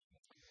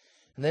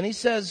 And then he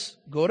says,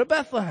 go to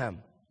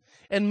Bethlehem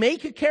and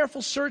make a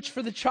careful search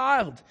for the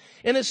child.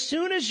 And as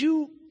soon as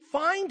you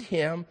find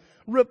him,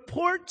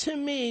 report to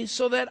me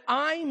so that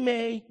I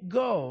may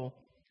go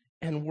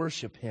and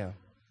worship him.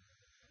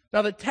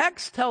 Now the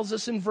text tells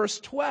us in verse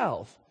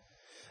 12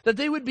 that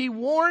they would be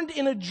warned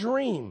in a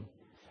dream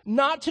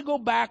not to go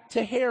back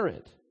to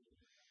Herod.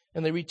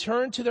 And they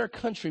returned to their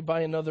country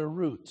by another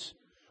route.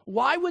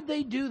 Why would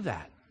they do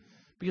that?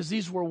 Because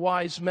these were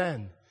wise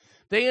men.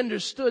 They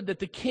understood that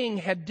the king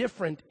had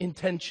different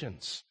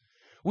intentions.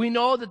 We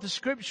know that the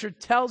scripture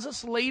tells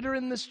us later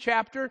in this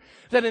chapter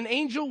that an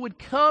angel would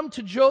come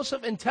to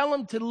Joseph and tell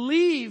him to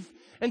leave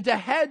and to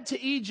head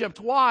to Egypt.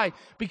 Why?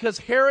 Because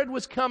Herod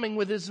was coming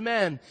with his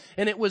men.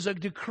 And it was a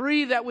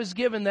decree that was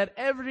given that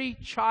every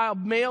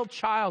child, male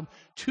child,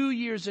 2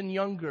 years and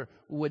younger,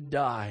 would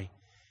die.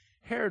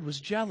 Herod was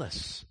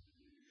jealous.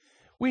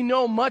 We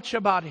know much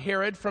about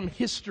Herod from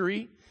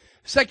history.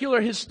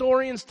 Secular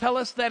historians tell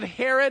us that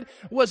Herod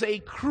was a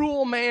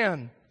cruel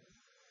man,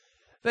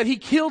 that he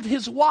killed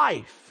his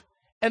wife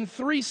and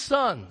 3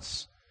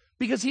 sons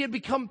because he had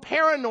become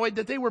paranoid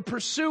that they were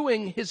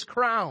pursuing his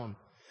crown.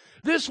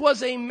 This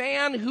was a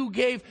man who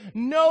gave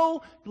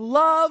no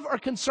love or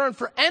concern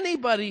for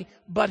anybody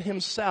but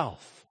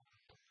himself.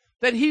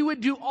 That he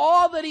would do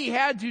all that he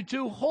had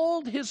to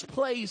hold his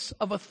place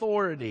of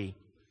authority.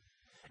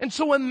 And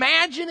so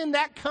imagine in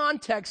that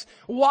context,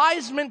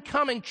 wise men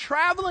coming,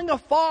 traveling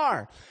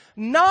afar,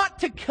 not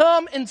to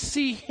come and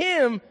see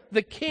him,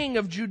 the king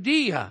of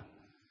Judea,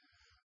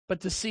 but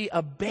to see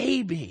a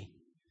baby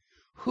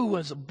who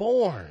was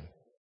born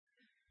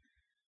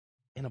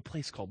in a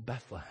place called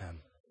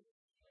Bethlehem.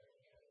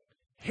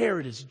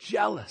 Herod is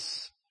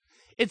jealous.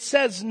 It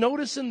says,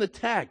 notice in the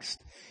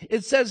text,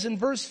 it says in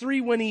verse 3,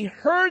 when he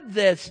heard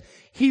this,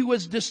 he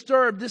was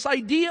disturbed. This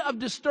idea of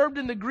disturbed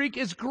in the Greek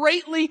is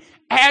greatly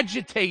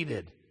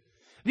agitated.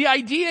 The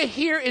idea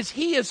here is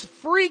he is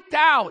freaked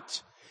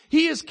out.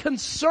 He is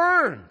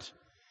concerned.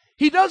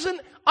 He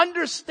doesn't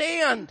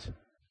understand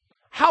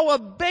how a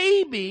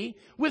baby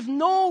with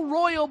no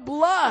royal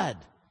blood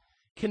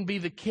can be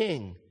the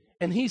king.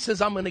 And he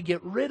says, I'm going to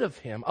get rid of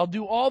him. I'll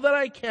do all that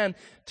I can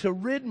to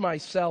rid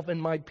myself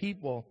and my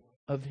people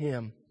of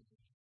him.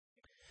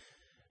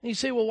 And you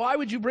say, well, why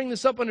would you bring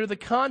this up under the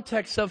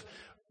context of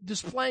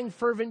displaying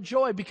fervent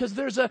joy? Because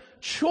there's a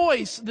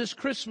choice this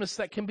Christmas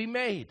that can be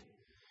made.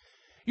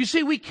 You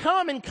see, we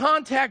come in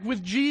contact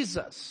with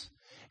Jesus.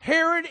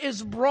 Herod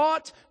is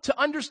brought to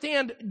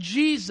understand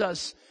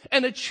Jesus,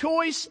 and a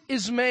choice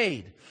is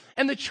made.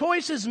 And the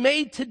choice is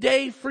made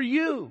today for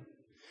you.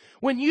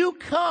 When you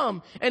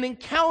come and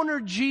encounter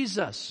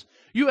Jesus,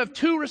 you have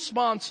 2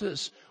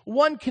 responses.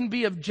 One can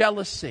be of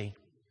jealousy.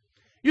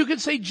 You can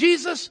say,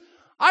 Jesus,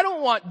 I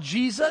don't want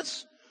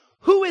Jesus.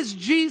 Who is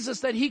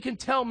Jesus that he can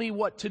tell me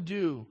what to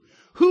do?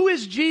 Who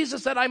is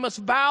Jesus that I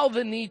must bow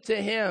the knee to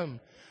him?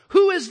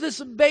 Who is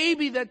this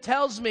baby that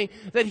tells me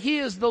that he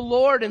is the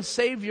Lord and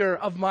Savior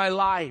of my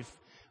life?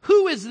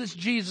 Who is this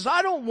Jesus?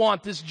 I don't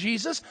want this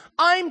Jesus.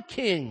 I'm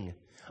king.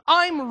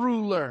 I'm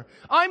ruler.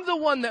 I'm the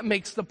one that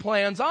makes the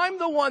plans. I'm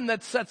the one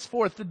that sets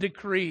forth the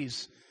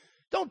decrees.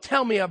 Don't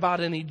tell me about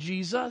any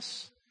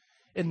Jesus.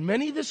 And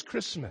many this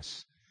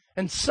Christmas,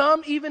 and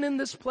some even in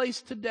this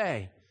place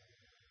today,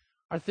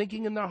 are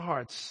thinking in their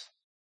hearts,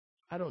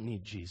 I don't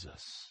need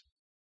Jesus.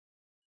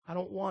 I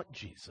don't want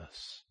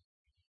Jesus.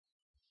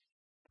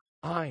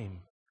 I'm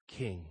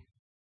king.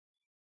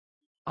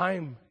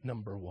 I'm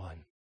number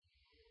one.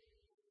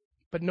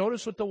 But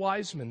notice what the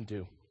wise men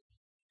do.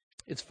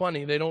 It's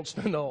funny, they don't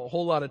spend a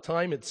whole lot of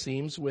time, it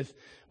seems, with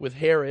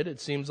Herod.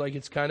 It seems like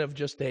it's kind of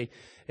just a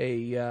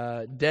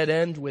dead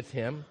end with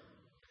him.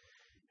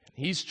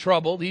 He's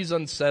troubled, he's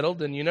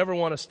unsettled, and you never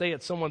want to stay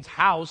at someone's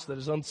house that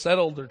is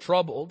unsettled or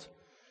troubled.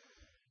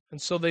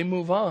 And so they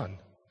move on.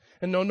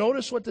 And now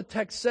notice what the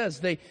text says.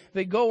 They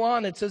go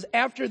on. It says,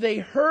 after they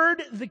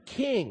heard the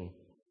king,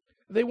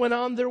 they went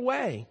on their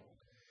way.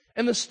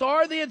 And the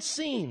star they had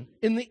seen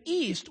in the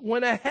east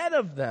went ahead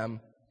of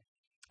them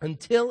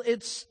until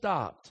it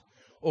stopped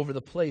over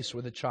the place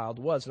where the child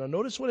was. Now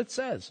notice what it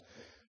says.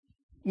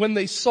 When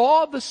they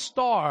saw the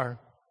star,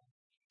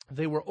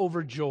 they were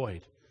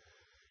overjoyed.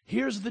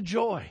 Here's the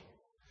joy.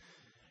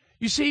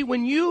 You see,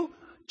 when you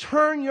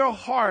turn your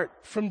heart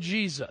from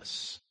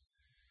Jesus,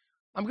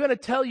 I'm going to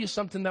tell you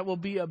something that will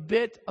be a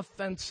bit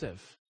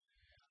offensive.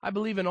 I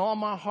believe in all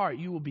my heart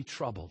you will be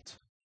troubled.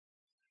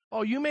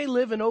 Oh, you may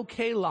live an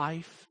okay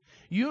life.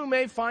 You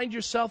may find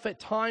yourself at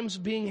times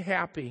being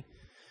happy.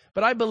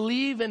 But I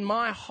believe in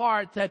my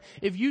heart that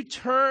if you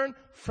turn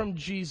from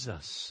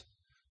Jesus,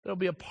 there'll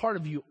be a part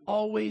of you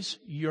always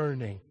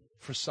yearning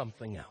for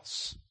something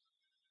else.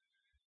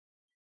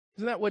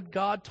 Isn't that what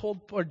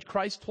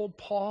Christ told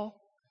Paul?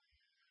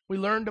 We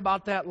learned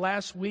about that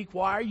last week.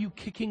 Why are you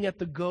kicking at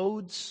the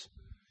goads?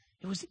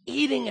 It was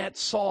eating at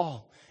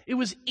Saul. It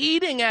was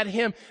eating at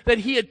him that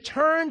he had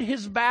turned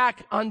his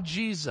back on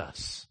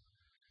Jesus.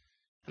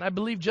 And I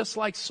believe just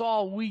like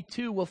Saul, we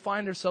too will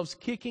find ourselves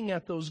kicking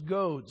at those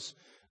goads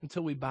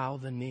until we bow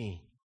the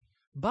knee.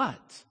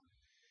 But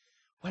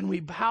when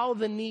we bow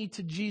the knee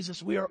to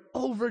Jesus, we are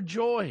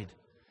overjoyed.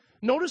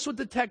 Notice what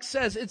the text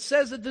says. It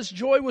says that this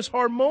joy was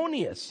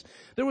harmonious.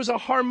 There was a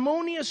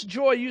harmonious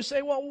joy. You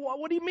say, well,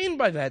 what do you mean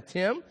by that,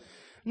 Tim?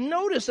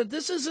 Notice that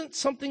this isn't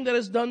something that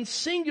is done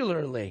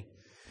singularly.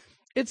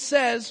 It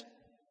says,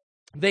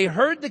 they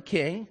heard the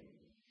king,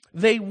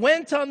 they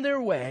went on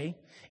their way,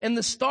 and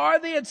the star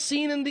they had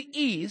seen in the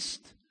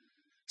east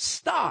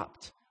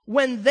stopped.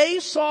 When they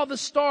saw the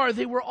star,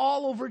 they were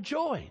all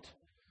overjoyed.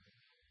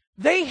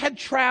 They had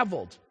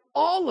traveled,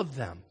 all of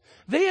them.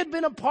 They had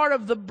been a part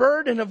of the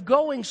burden of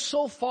going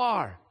so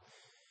far.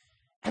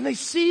 And they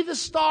see the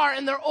star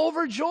and they're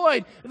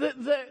overjoyed.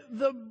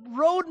 The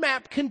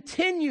roadmap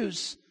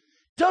continues.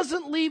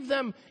 Doesn't leave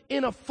them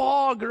in a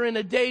fog or in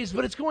a daze,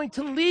 but it's going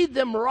to lead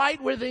them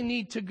right where they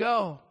need to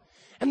go.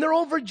 And they're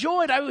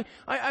overjoyed.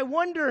 I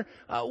wonder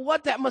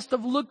what that must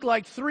have looked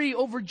like. 3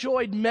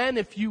 overjoyed men,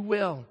 if you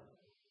will.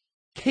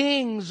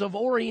 Kings of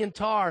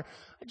Orient are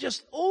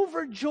just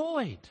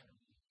overjoyed.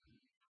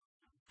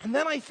 And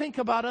then I think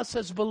about us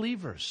as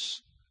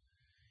believers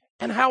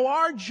and how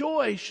our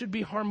joy should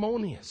be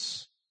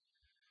harmonious.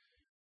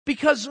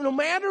 Because no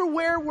matter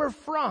where we're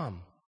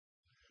from,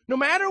 no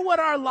matter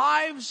what our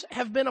lives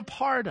have been a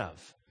part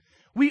of,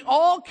 we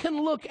all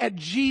can look at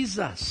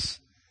Jesus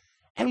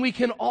and we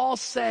can all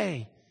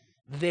say,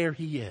 there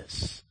he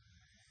is.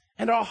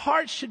 And our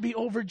hearts should be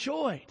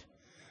overjoyed.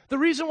 The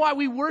reason why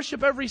we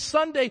worship every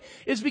Sunday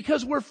is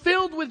because we're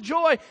filled with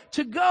joy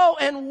to go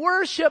and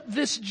worship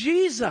this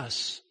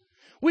Jesus.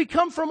 We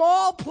come from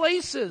all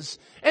places,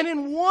 and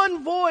in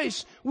one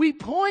voice, we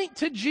point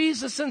to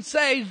Jesus and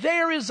say,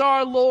 there is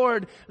our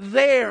Lord,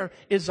 there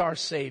is our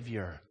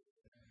Savior.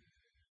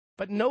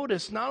 But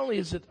notice, not only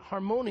is it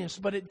harmonious,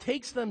 but it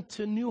takes them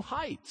to new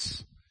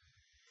heights.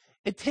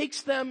 It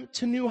takes them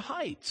to new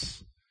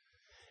heights.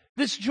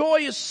 This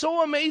joy is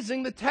so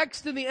amazing. The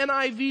text in the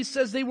NIV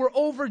says they were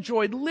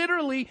overjoyed.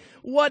 Literally,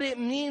 what it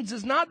means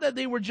is not that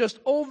they were just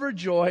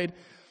overjoyed,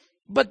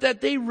 but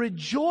that they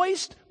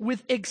rejoiced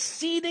with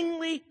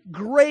exceedingly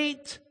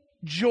great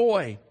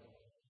joy.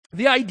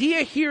 The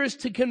idea here is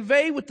to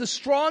convey with the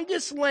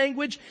strongest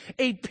language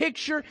a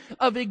picture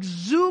of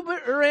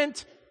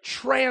exuberant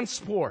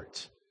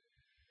transport.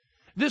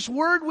 This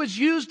word was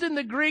used in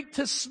the Greek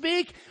to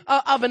speak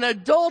of an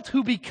adult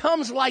who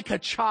becomes like a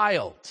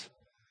child.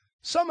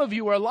 Some of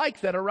you are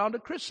like that around a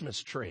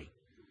Christmas tree.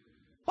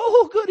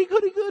 Oh, goody,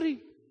 goody,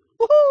 goody.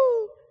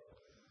 Woohoo!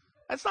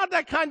 That's not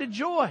that kind of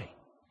joy.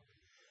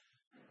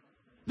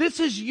 This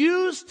is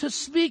used to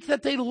speak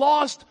that they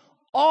lost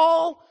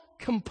all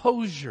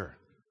composure.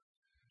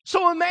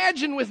 So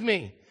imagine with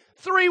me,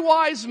 3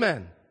 wise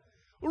men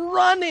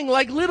running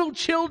like little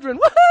children.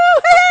 Woohoo!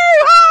 Hey!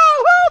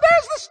 Ho! Ho!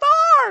 There's the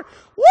star!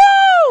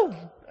 Woo!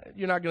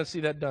 You're not going to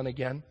see that done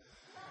again.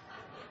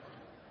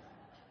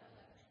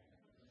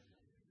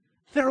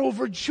 They're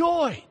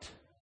overjoyed.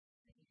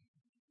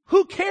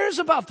 Who cares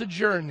about the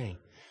journey?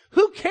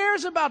 Who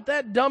cares about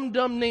that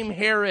dum-dum named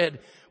Herod?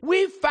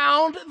 We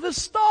found the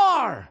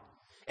star.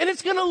 And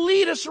it's going to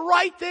lead us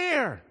right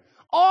there.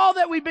 All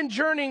that we've been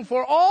journeying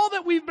for, all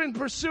that we've been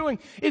pursuing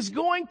is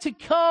going to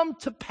come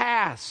to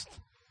pass.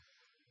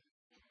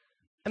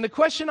 And the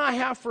question I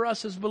have for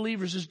us as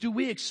believers is, do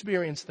we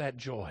experience that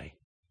joy?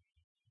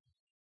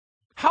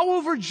 How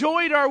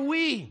overjoyed are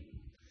we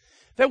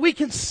that we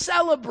can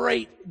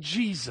celebrate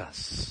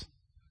Jesus?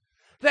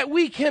 That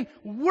we can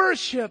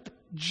worship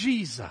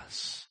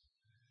Jesus?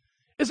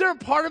 Is there a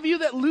part of you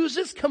that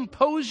loses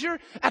composure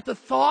at the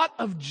thought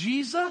of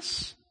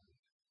Jesus?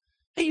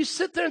 And you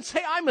sit there and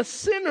say, I'm a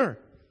sinner.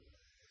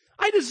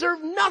 I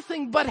deserve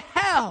nothing but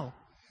hell.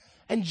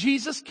 And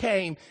Jesus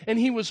came and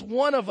He was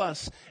one of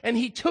us. And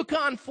He took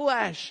on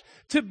flesh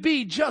to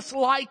be just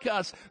like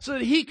us so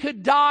that He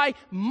could die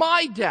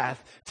my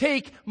death,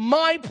 take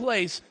my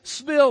place,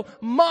 spill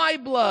my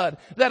blood,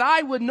 that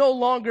I would no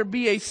longer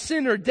be a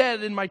sinner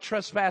dead in my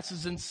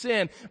trespasses and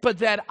sin, but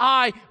that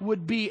I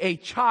would be a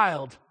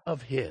child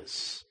of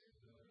His.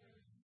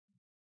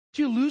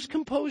 Do you lose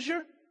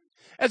composure?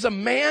 As a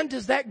man,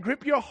 does that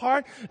grip your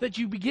heart that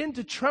you begin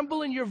to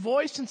tremble in your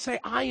voice and say,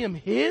 I am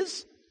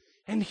His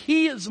and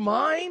He is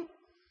mine?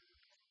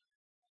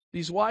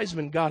 These wise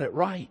men got it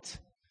right,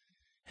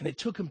 and it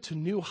took them to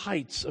new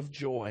heights of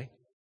joy.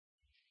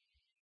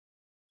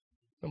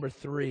 Number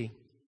 3,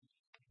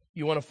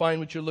 you want to find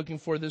what you're looking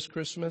for this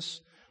Christmas?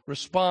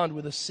 Respond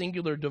with a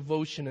singular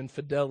devotion and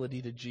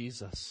fidelity to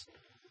Jesus.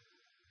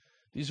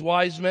 These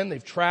wise men,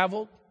 they've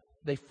traveled.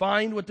 They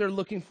find what they're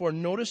looking for.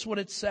 Notice what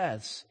it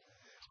says.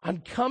 On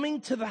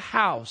coming to the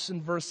house,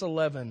 in verse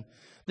 11,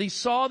 they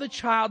saw the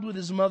child with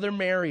His mother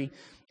Mary,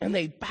 and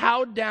they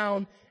bowed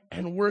down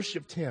and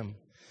worshiped Him.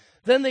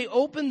 Then they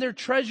opened their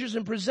treasures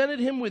and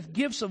presented Him with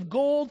gifts of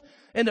gold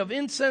and of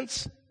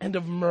incense and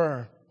of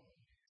myrrh.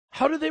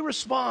 How do they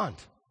respond?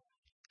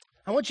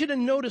 I want you to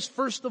notice,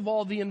 first of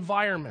all, the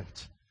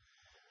environment.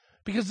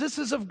 Because this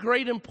is of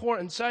great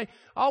importance. I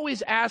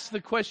always ask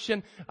the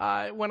question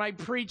when I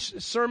preach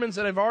sermons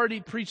that I've already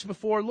preached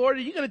before, Lord,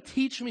 are you going to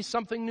teach me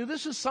something new?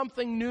 This is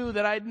something new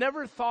that I'd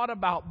never thought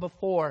about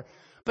before.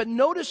 But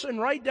notice and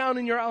write down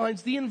in your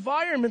outlines the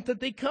environment that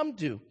they come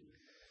to.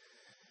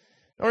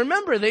 Now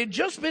remember, they'd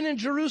just been in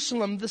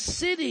Jerusalem, the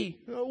city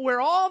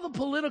where all the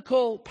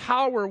political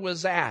power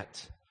was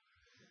at.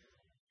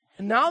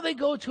 And now they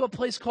go to a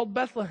place called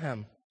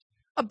Bethlehem,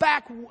 a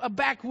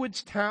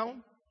backwoods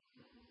town.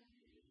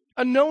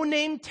 A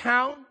no-name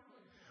town,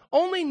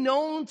 only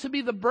known to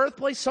be the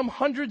birthplace some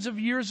hundreds of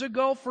years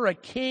ago for a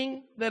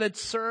king that had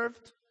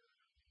served.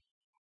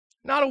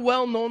 Not a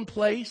well-known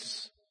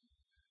place.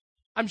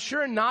 I'm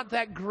sure not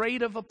that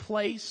great of a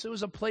place. It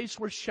was a place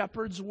where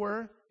shepherds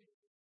were.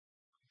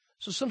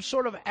 So some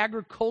sort of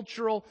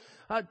agricultural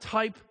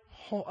type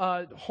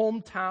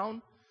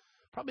hometown.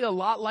 Probably a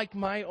lot like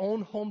my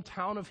own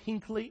hometown of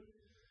Hinckley.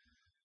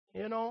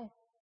 You know,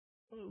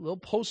 a little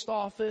post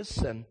office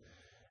and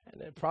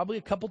probably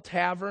a couple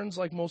taverns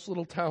like most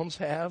little towns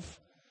have.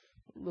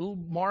 A little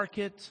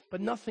market,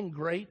 but nothing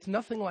great,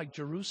 nothing like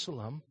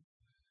Jerusalem.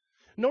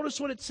 Notice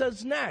what it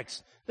says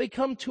next. They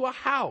come to a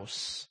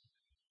house,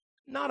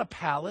 not a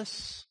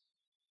palace,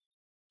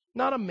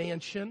 not a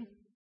mansion.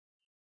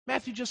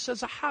 Matthew just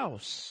says a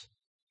house.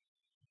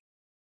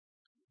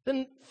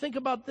 Then think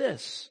about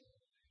this.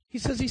 He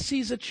says he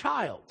sees a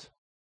child.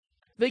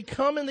 They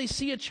come and they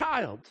see a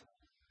child.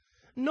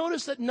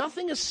 Notice that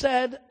nothing is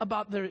said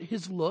about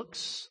his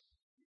looks.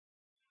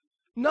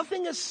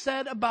 Nothing is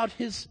said about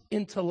his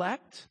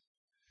intellect.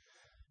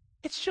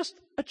 It's just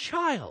a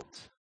child.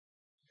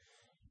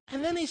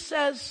 And then he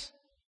says,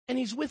 and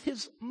he's with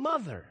his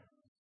mother.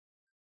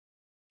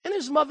 And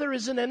his mother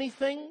isn't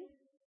anything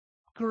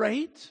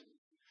great.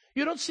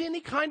 You don't see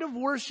any kind of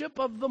worship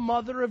of the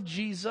mother of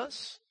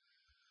Jesus.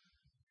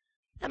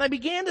 And I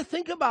began to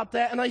think about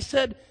that, and I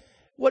said,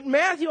 what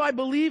Matthew, I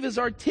believe, is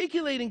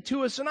articulating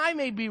to us, and I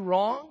may be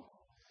wrong,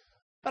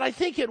 but I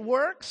think it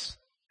works,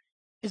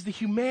 is the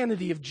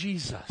humanity of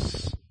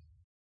Jesus.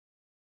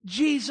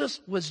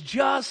 Jesus was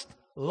just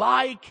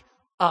like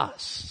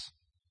us.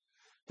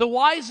 The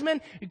wise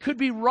men could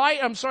be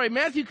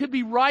Matthew could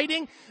be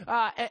writing,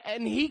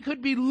 and he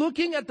could be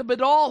looking at the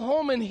Bedall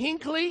home in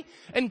Hinckley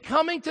and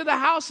coming to the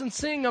house and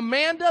seeing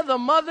Amanda, the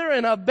mother,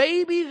 and a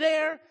baby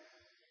there.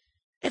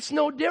 It's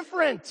no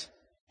different.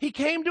 He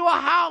came to a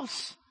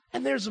house,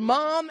 and there's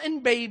mom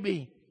and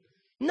baby.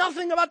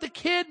 Nothing about the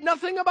kid,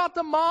 nothing about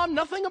the mom,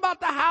 nothing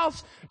about the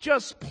house.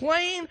 Just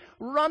plain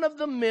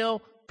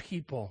run-of-the-mill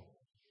people.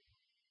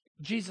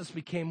 Jesus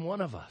became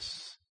one of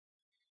us.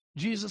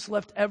 Jesus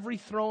left every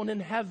throne in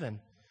heaven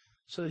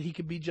so that he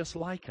could be just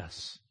like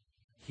us.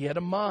 He had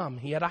a mom.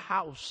 He had a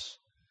house.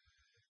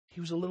 He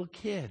was a little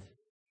kid.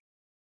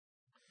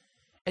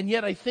 And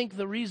yet I think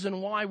the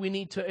reason why we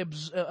need to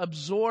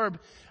absorb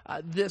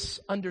this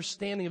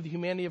understanding of the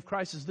humanity of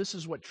Christ is this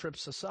is what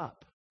trips us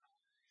up.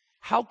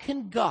 How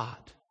can God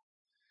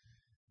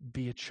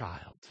be a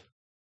child?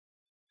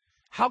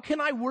 How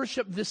can I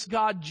worship this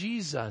God,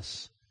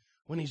 Jesus,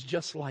 when He's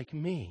just like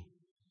me?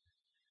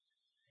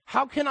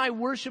 How can I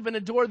worship and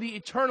adore the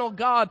eternal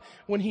God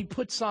when He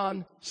puts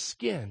on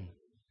skin?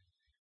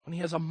 When He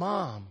has a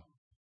mom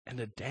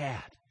and a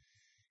dad,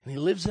 and He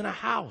lives in a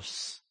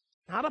house,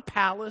 not a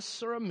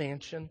palace or a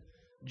mansion,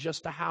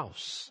 just a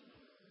house.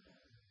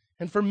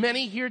 And for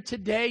many here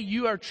today,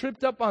 you are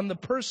tripped up on the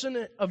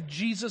person of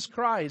Jesus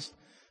Christ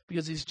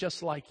because He's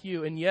just like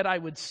you. And yet I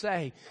would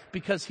say,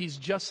 because He's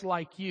just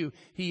like you,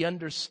 He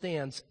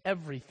understands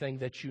everything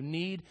that you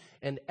need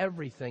and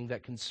everything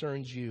that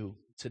concerns you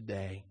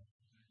today.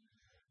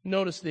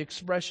 Notice the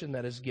expression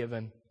that is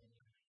given.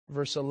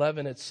 Verse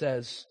 11, it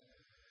says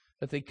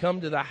that they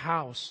come to the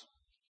house.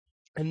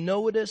 And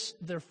notice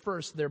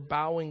their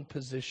bowing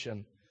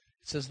position.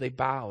 It says they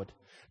bowed.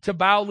 To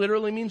bow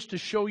literally means to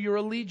show your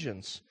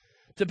allegiance,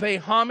 to pay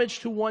homage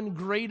to one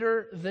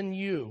greater than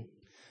you.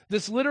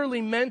 This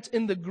literally meant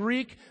in the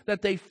Greek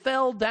that they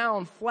fell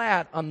down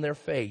flat on their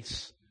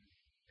face.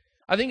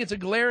 I think it's a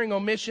glaring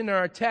omission in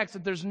our text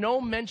that there's no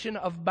mention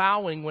of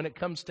bowing when it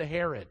comes to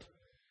Herod.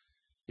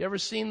 You ever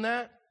seen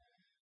that?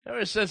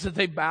 It says that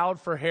they bowed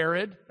for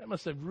Herod. That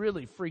must have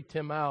really freaked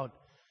him out.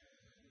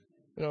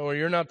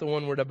 You're not the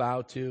one we're to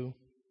bow to.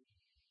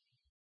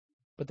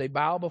 But they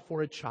bow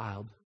before a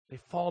child. They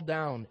fall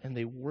down and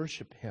they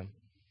worship Him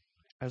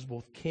as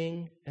both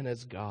King and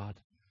as God.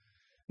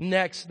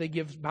 Next, they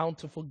give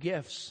bountiful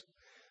gifts.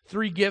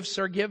 3 gifts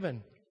are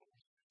given.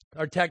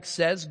 Our text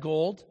says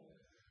gold,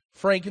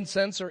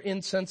 frankincense or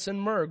incense,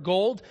 and myrrh.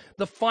 Gold,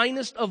 the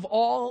finest of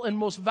all and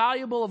most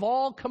valuable of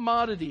all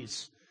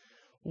commodities.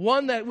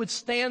 One that would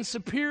stand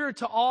superior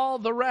to all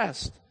the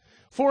rest.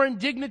 Foreign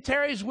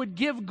dignitaries would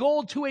give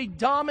gold to a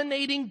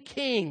dominating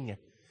king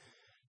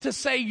to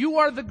say, you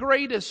are the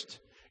greatest.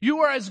 You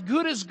are as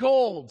good as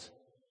gold.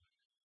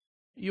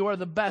 You are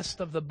the best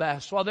of the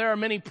best. While there are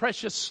many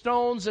precious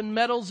stones and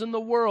metals in the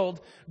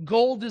world,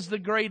 gold is the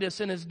greatest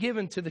and is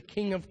given to the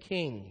King of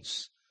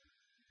Kings.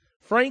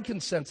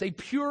 Frankincense, a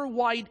pure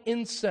white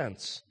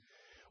incense,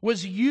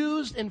 was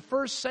used in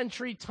first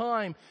century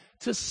time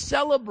to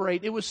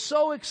celebrate. It was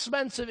so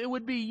expensive, it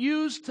would be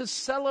used to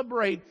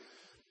celebrate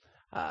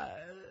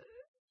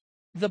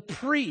the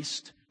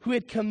priest who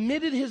had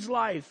committed his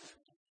life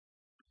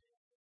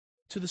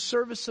to the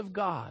service of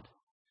God.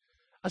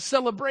 A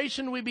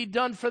celebration would be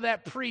done for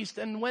that priest,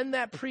 and when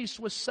that priest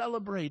was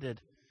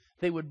celebrated,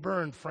 they would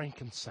burn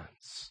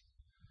frankincense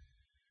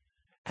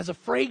as a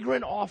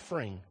fragrant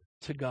offering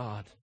to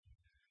God.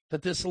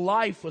 That this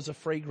life was a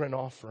fragrant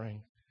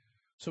offering.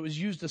 So it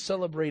was used to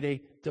celebrate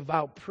a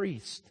devout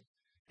priest.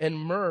 And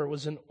myrrh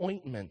was an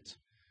ointment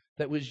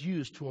that was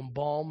used to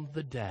embalm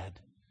the dead,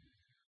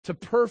 to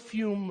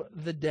perfume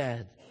the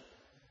dead.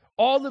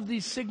 All of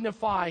these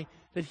signify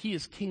that He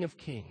is King of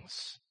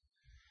Kings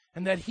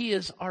and that He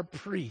is our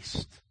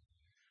priest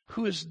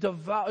who is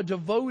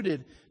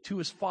devoted to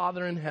His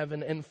Father in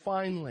heaven. And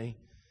finally,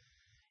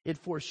 it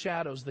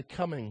foreshadows the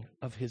coming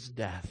of His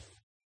death.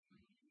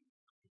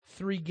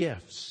 3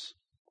 gifts.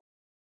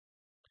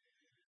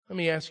 Let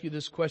me ask you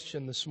this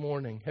question this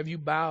morning. Have you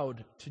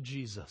bowed to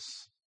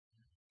Jesus?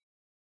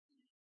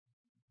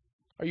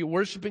 Are you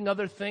worshiping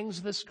other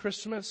things this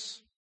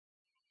Christmas?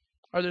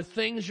 Are there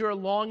things you're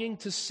longing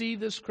to see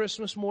this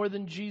Christmas more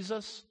than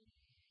Jesus?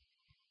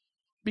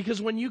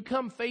 Because when you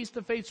come face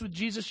to face with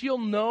Jesus, you'll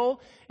know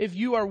if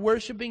you are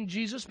worshiping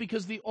Jesus,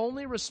 because the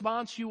only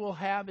response you will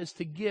have is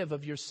to give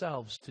of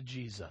yourselves to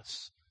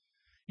Jesus.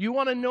 You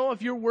want to know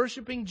if you're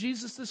worshiping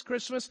Jesus this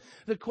Christmas?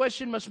 The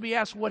question must be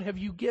asked, what have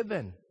you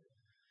given?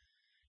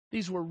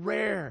 These were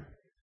rare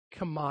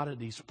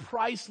commodities,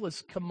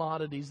 priceless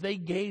commodities. They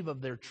gave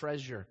of their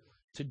treasure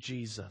to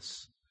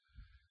Jesus.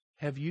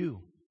 Have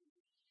you?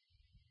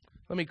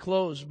 Let me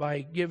close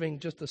by giving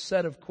just a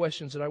set of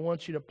questions that I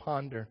want you to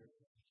ponder.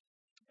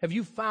 Have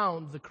you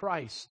found the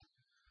Christ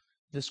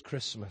this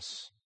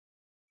Christmas?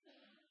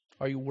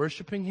 Are you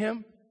worshiping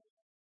Him?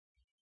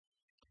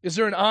 Is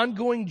there an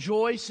ongoing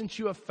joy since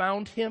you have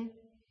found Him?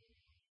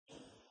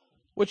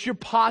 What's your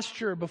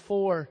posture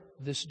before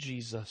this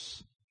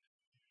Jesus?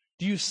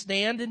 Do you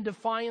stand in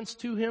defiance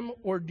to Him,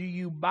 or do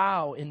you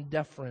bow in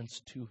deference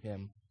to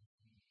Him?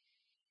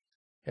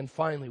 And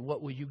finally,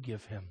 what will you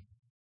give Him?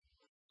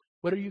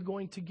 What are you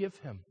going to give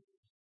Him?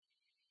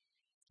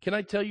 Can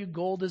I tell you,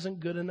 gold isn't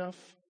good enough?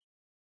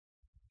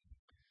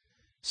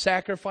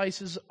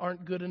 Sacrifices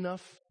aren't good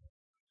enough.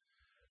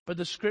 But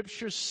the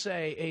Scriptures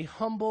say a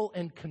humble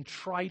and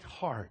contrite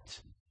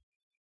heart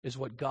is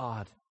what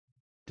God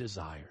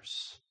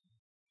desires.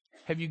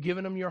 Have you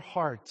given Him your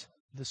heart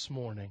this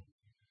morning?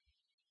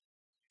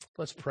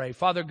 Let's pray.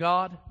 Father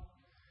God,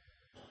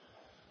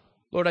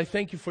 Lord, I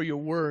thank You for Your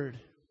word.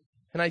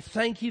 And I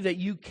thank You that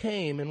You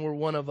came and were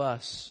one of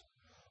us.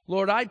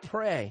 Lord, I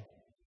pray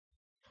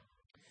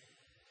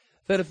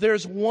that if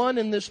there's one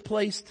in this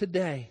place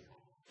today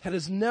that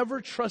has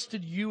never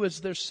trusted You as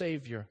their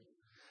Savior,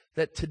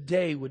 that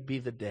today would be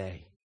the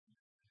day.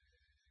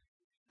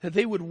 That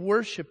they would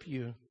worship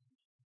You.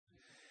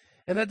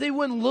 And that they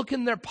wouldn't look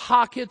in their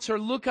pockets or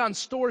look on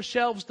store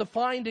shelves to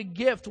find a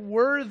gift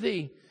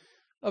worthy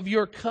of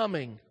Your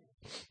coming.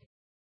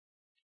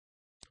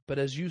 But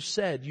as you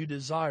said, you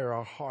desire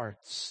our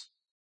hearts.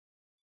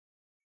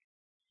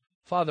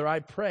 Father,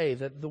 I pray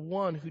that the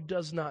one who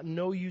does not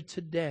know you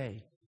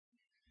today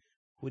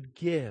would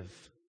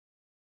give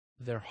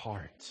their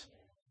heart.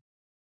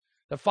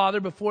 That, Father,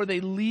 before they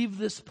leave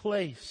this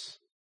place,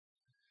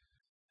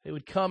 they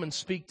would come and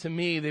speak to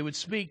me. They would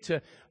speak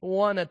to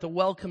one at the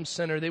Welcome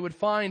Center. They would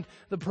find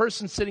the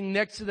person sitting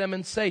next to them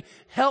and say,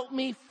 help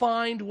me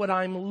find what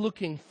I'm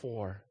looking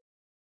for.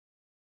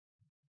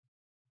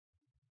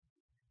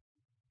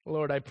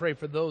 Lord, I pray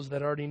for those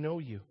that already know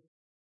you,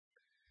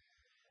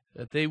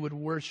 that they would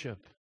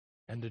worship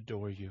and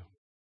adore you.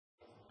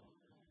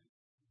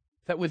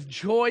 That with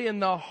joy in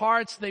their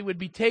hearts, they would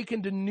be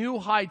taken to new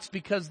heights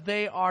because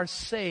they are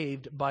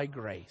saved by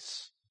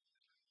grace.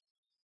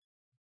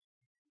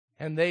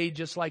 And they,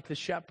 just like the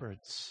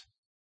shepherds,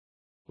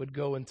 would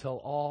go and tell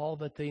all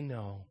that they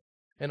know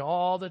and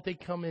all that they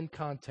come in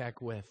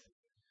contact with,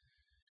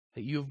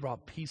 that you have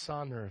brought peace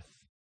on earth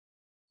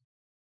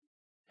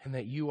and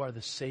that you are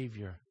the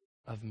Savior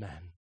of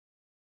men.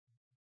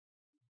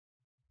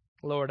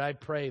 Lord, I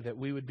pray that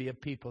we would be a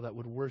people that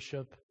would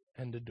worship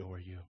and adore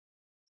you.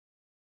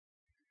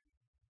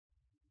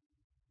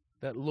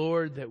 That,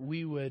 Lord, that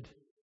we would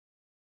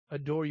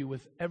adore you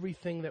with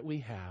everything that we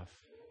have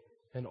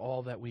and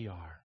all that we are.